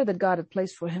ladder that God had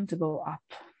placed for him to go up.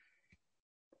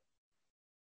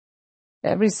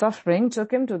 Every suffering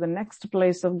took him to the next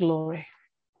place of glory.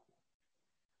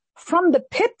 From the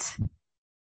pit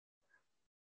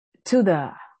to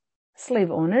the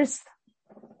slave owners,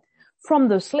 from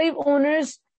the slave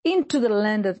owners into the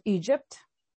land of Egypt,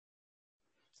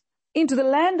 into the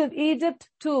land of Egypt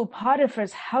to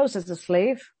Potiphar's house as a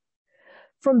slave,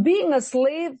 from being a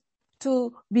slave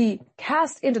to be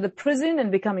cast into the prison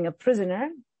and becoming a prisoner,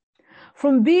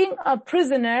 from being a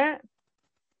prisoner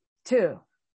to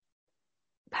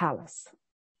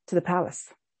the palace.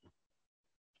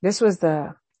 This was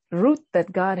the route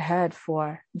that God had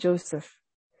for Joseph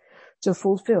to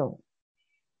fulfill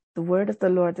the word of the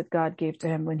Lord that God gave to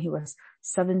him when he was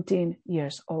 17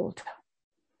 years old.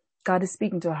 God is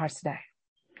speaking to our hearts today.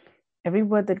 Every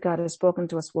word that God has spoken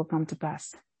to us will come to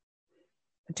pass.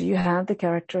 But do you have the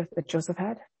character that Joseph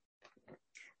had?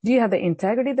 Do you have the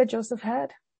integrity that Joseph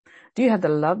had? Do you have the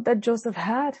love that Joseph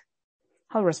had?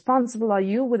 How responsible are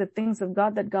you with the things of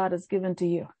God that God has given to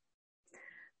you?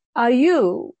 Are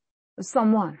you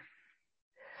someone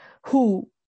who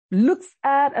looks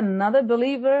at another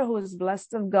believer who is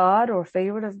blessed of God or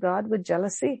favored of God with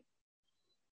jealousy?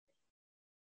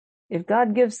 If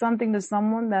God gives something to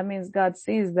someone, that means God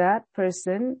sees that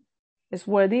person is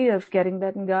worthy of getting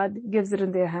that, and God gives it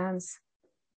in their hands.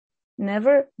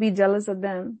 Never be jealous of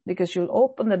them, because you'll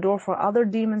open the door for other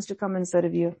demons to come inside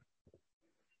of you.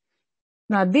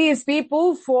 Now, these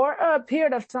people, for a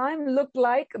period of time, looked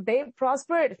like they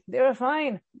prospered. They were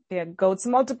fine. Their goats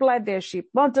multiplied, their sheep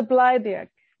multiplied, their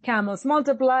camels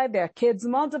multiplied, their kids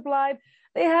multiplied.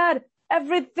 They had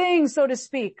everything, so to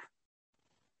speak.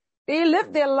 They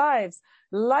lived their lives.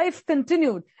 Life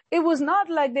continued. It was not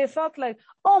like they felt like,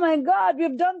 oh my God,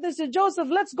 we've done this to Joseph.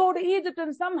 Let's go to Egypt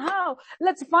and somehow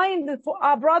let's find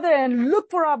our brother and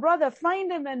look for our brother, find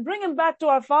him and bring him back to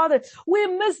our father. We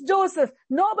miss Joseph.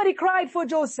 Nobody cried for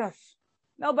Joseph.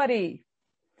 Nobody.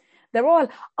 They're all,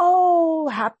 oh,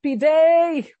 happy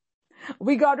day.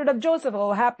 We got rid of Joseph.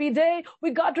 Oh, happy day.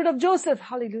 We got rid of Joseph.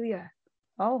 Hallelujah.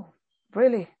 Oh,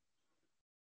 really?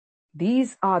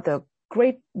 These are the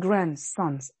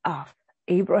great-grandsons of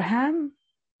Abraham.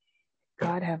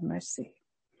 God have mercy.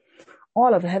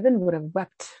 All of heaven would have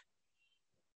wept.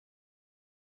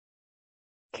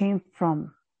 Came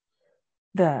from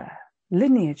the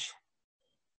lineage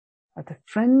of the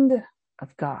friend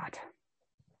of God.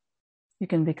 You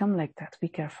can become like that. Be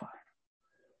careful.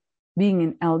 Being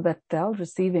in El Bethel,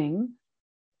 receiving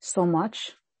so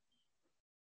much,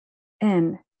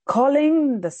 and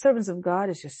calling the servants of God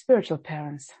as your spiritual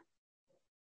parents.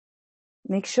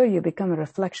 Make sure you become a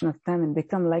reflection of them and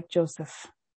become like Joseph.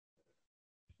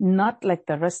 Not like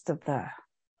the rest of the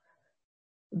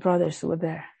brothers who were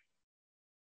there.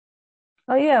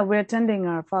 Oh yeah, we're tending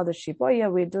our father's sheep. Oh yeah,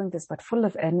 we're doing this, but full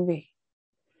of envy,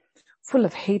 full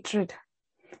of hatred.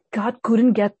 God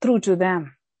couldn't get through to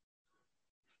them.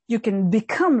 You can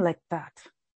become like that.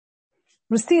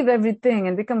 Receive everything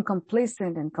and become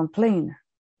complacent and complain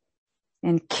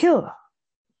and kill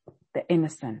the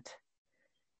innocent.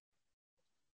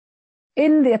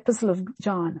 In the epistle of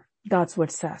John, God's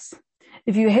word says,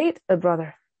 if you hate a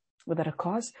brother without a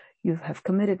cause, you have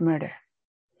committed murder.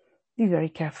 Be very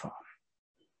careful.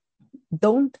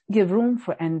 Don't give room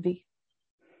for envy.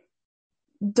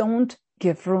 Don't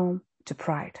give room to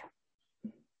pride.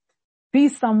 Be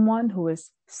someone who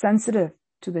is sensitive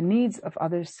to the needs of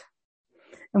others.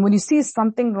 And when you see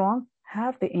something wrong,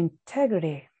 have the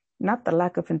integrity, not the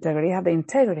lack of integrity, have the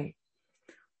integrity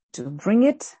to bring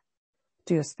it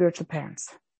to your spiritual parents.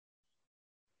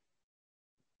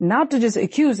 Not to just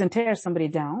accuse and tear somebody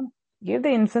down. Give the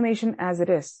information as it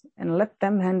is and let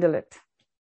them handle it.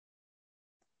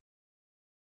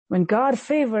 When God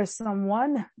favors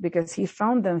someone because he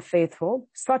found them faithful,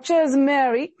 such as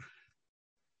Mary,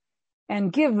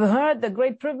 and give her the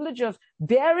great privilege of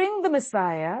bearing the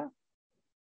Messiah,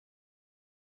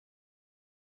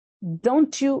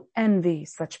 don't you envy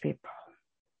such people.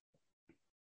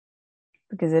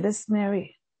 Because it is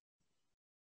Mary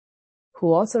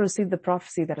who also received the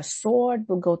prophecy that a sword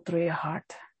will go through your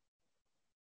heart.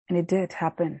 And it did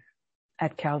happen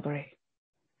at Calvary.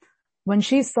 When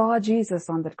she saw Jesus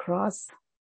on the cross,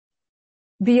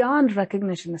 beyond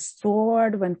recognition, a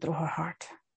sword went through her heart.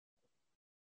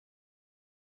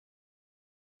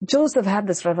 Joseph had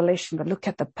this revelation, but look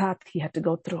at the path he had to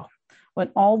go through. When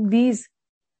all these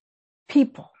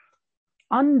people,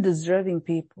 undeserving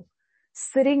people,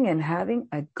 sitting and having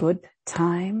a good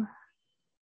time,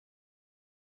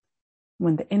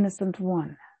 when the innocent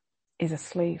one is a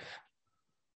slave.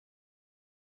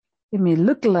 It may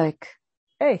look like,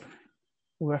 hey,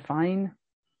 we're fine.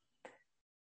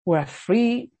 We're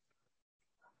free.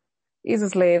 He's a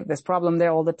slave. There's problem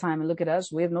there all the time. And look at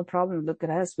us. We have no problem. Look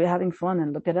at us. We're having fun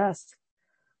and look at us.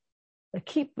 But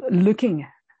keep looking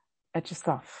at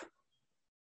yourself.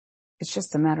 It's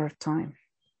just a matter of time.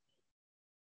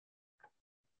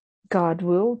 God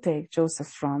will take Joseph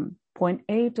from point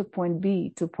A to point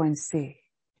B to point C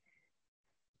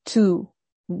to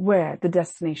where the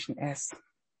destination is.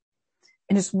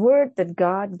 And his word that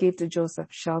God gave to Joseph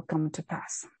shall come to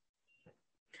pass.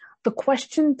 The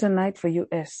question tonight for you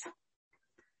is,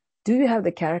 do you have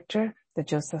the character that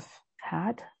Joseph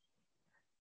had?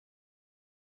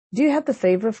 Do you have the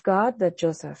favor of God that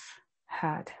Joseph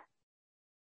had?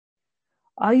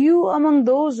 Are you among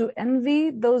those who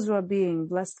envy those who are being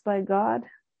blessed by God?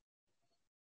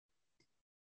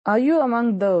 Are you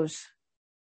among those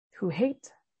who hate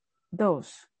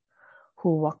those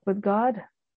who walk with God?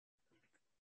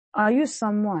 Are you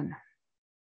someone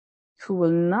who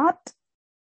will not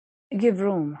give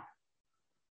room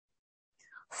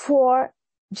for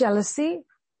jealousy,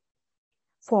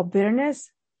 for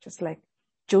bitterness, just like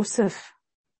Joseph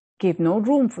gave no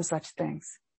room for such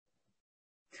things?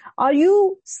 Are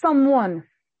you someone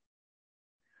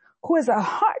who has a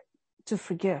heart to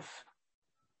forgive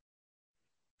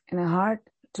and a heart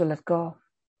to let go?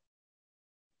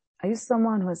 Are you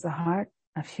someone who has a heart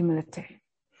of humility?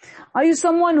 Are you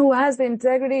someone who has the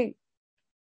integrity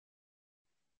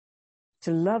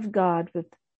to love God with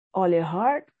all your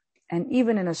heart, and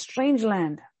even in a strange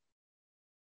land,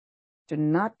 do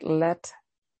not let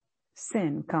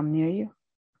sin come near you?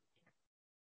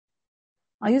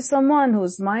 Are you someone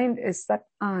whose mind is set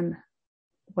on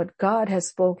what God has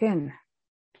spoken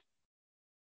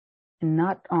and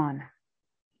not on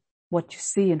what you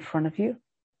see in front of you?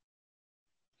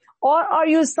 Or are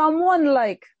you someone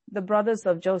like the brothers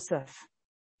of Joseph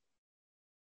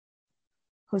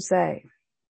who say,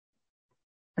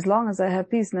 as long as I have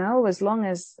peace now, as long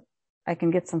as I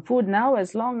can get some food now,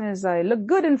 as long as I look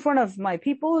good in front of my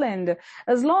people, and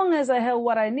as long as I have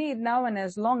what I need now, and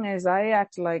as long as I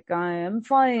act like I am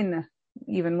fine,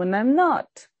 even when I'm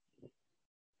not,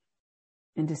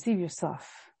 and deceive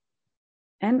yourself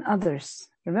and others.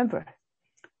 Remember,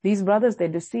 these brothers, they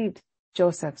deceived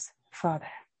Joseph's father,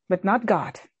 but not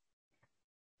God.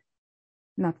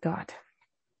 Not God.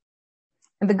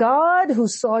 And the God who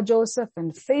saw Joseph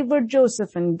and favored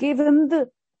Joseph and gave him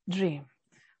the dream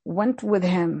went with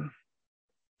him.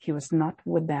 He was not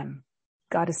with them.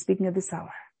 God is speaking at this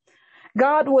hour.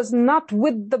 God was not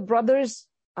with the brothers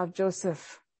of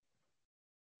Joseph,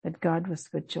 but God was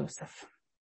with Joseph.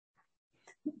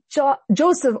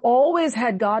 Joseph always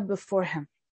had God before him.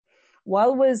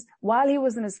 While he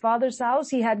was in his father's house,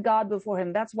 he had God before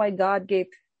him. That's why God gave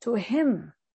to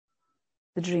him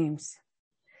the dreams.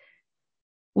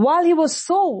 While he was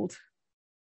sold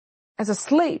as a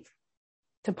slave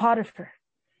to Potiphar,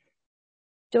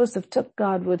 Joseph took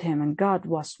God with him, and God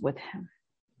was with him.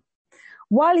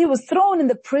 While he was thrown in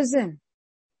the prison,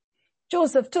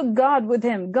 Joseph took God with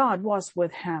him. God was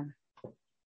with him.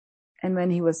 And when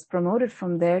he was promoted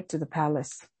from there to the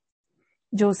palace,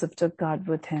 Joseph took God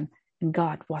with him, and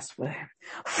God was with him.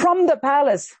 From the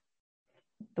palace,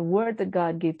 the word that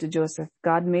God gave to Joseph,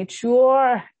 God made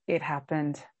sure it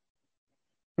happened.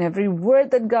 Every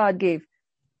word that God gave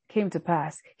came to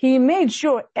pass. He made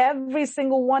sure every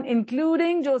single one,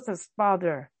 including Joseph's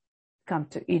father, come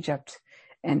to Egypt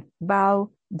and bow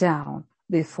down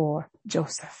before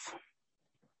Joseph.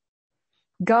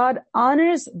 God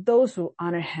honors those who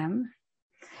honor him,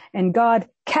 and God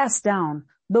casts down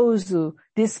those who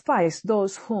despise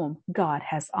those whom God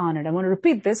has honored. I want to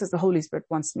repeat this as the Holy Spirit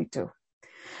wants me to.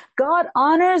 God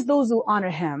honors those who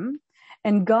honor him,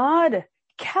 and God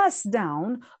casts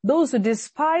down those who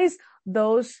despise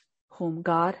those whom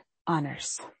God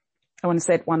honors. I want to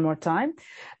say it one more time.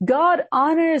 God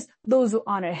honors those who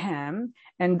honor him,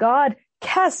 and God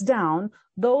casts down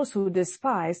those who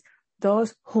despise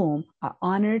those whom are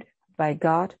honored by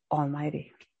God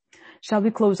Almighty. Shall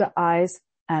we close our eyes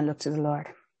and look to the Lord?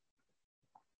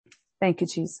 Thank you,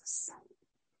 Jesus.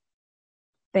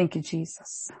 Thank you,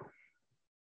 Jesus.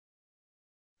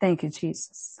 Thank you,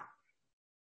 Jesus.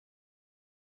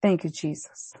 Thank you,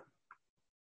 Jesus.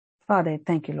 Father,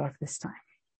 thank you, Lord, for this time.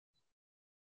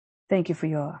 Thank you for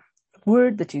your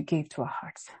word that you gave to our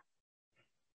hearts.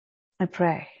 I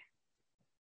pray,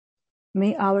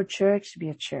 may our church be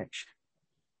a church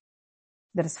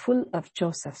that is full of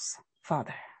Joseph's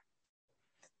father.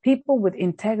 People with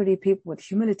integrity, people with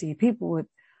humility, people with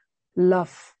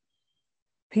love,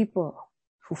 people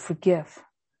who forgive,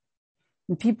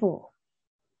 and people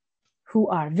who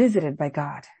are visited by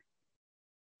God.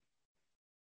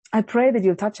 I pray that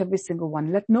you'll touch every single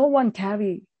one. Let no one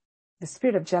carry the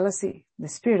spirit of jealousy, the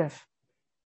spirit of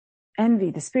envy,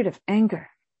 the spirit of anger,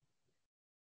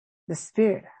 the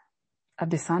spirit of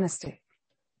dishonesty.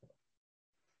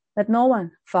 Let no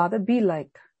one, Father, be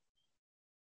like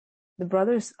the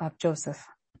brothers of Joseph,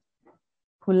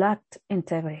 who lacked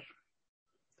integrity,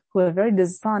 who were very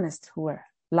dishonest, who were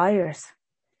liars,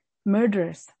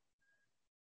 murderers.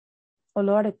 Oh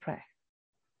Lord, I pray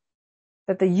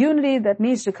that the unity that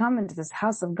needs to come into this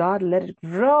house of God, let it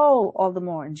grow all the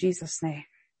more in Jesus' name.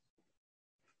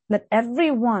 Let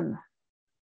everyone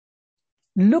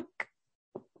look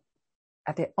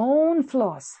at their own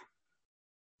flaws.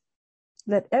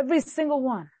 Let every single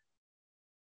one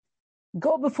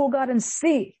go before God and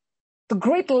see the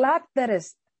great lack that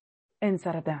is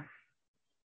inside of them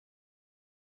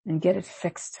and get it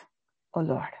fixed, oh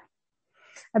Lord.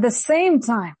 At the same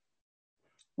time,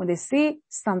 when they see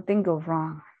something go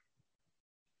wrong,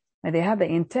 may they have the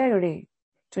integrity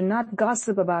to not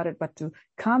gossip about it, but to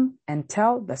come and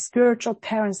tell the spiritual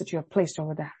parents that you have placed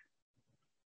over them.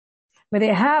 May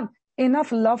they have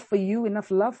enough love for you,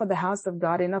 enough love for the house of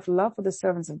God, enough love for the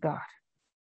servants of God,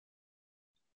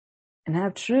 and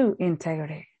have true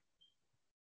integrity,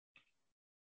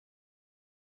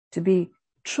 to be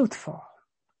truthful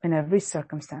in every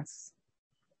circumstance.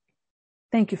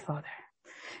 Thank you, Father.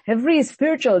 Every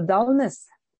spiritual dullness,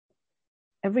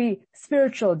 every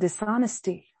spiritual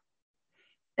dishonesty,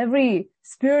 every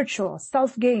spiritual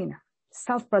self-gain,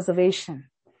 self-preservation,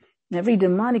 and every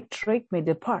demonic trait may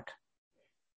depart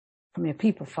from your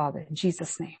people, Father, in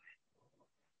Jesus' name.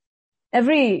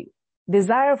 Every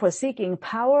desire for seeking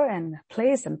power and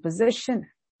place and position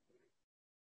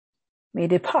may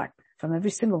depart from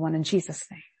every single one in Jesus'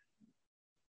 name.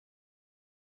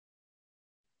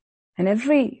 And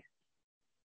every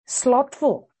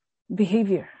slothful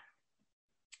behavior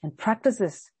and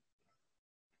practices,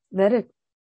 let it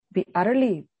be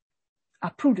utterly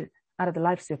uprooted out of the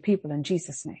lives of your people in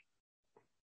Jesus' name.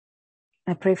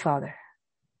 I pray, Father,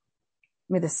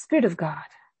 may the Spirit of God,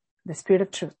 the Spirit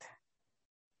of truth,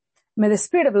 may the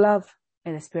Spirit of love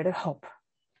and the Spirit of hope,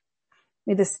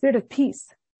 may the Spirit of peace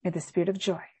and the Spirit of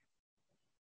joy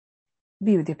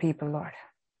be with your people, Lord.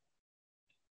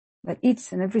 Let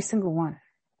each and every single one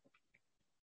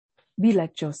be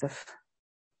like Joseph,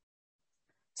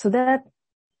 so that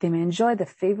they may enjoy the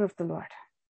favor of the Lord.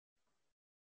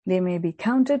 They may be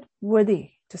counted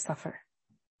worthy to suffer.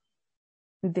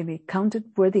 They may be counted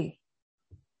worthy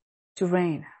to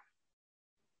reign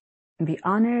and be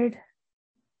honored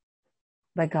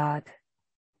by God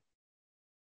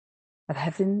of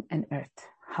heaven and earth.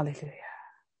 Hallelujah.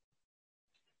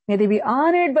 May they be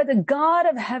honored by the God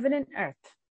of heaven and earth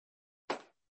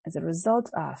as a result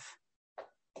of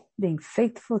being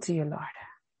faithful to you,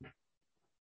 Lord.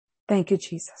 Thank you,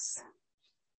 Jesus.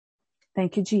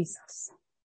 Thank you, Jesus.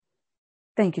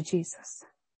 Thank you, Jesus.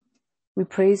 We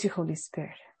praise you, Holy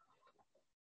Spirit.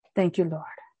 Thank you, Lord.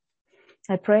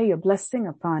 I pray your blessing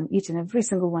upon each and every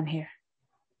single one here,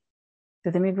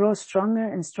 that they may grow stronger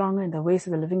and stronger in the ways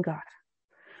of the living God.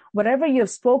 Whatever you have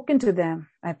spoken to them,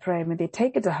 I pray, may they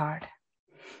take it to heart.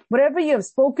 Whatever you have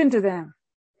spoken to them,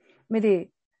 may they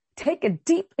take it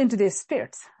deep into their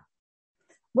spirits.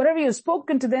 Whatever you have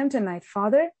spoken to them tonight,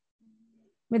 Father,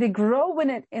 may they grow in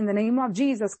it in the name of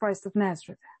Jesus Christ of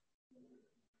Nazareth.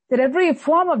 That every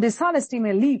form of dishonesty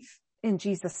may leave in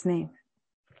Jesus' name.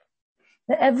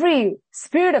 That every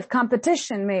spirit of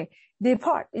competition may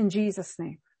depart in Jesus'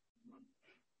 name.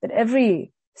 That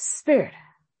every spirit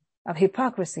of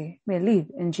hypocrisy may leave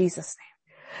in Jesus'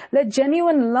 name. Let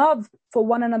genuine love for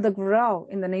one another grow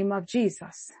in the name of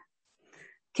Jesus.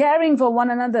 Caring for one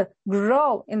another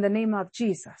grow in the name of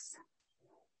Jesus.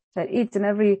 Let each and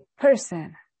every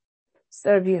person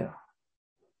serve you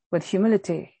with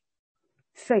humility,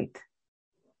 faith,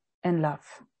 and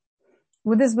love.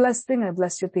 With this blessing, I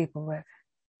bless your people with.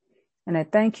 And I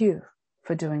thank you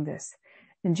for doing this.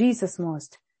 In Jesus'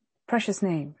 most precious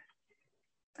name,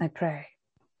 I pray.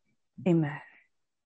 Amen.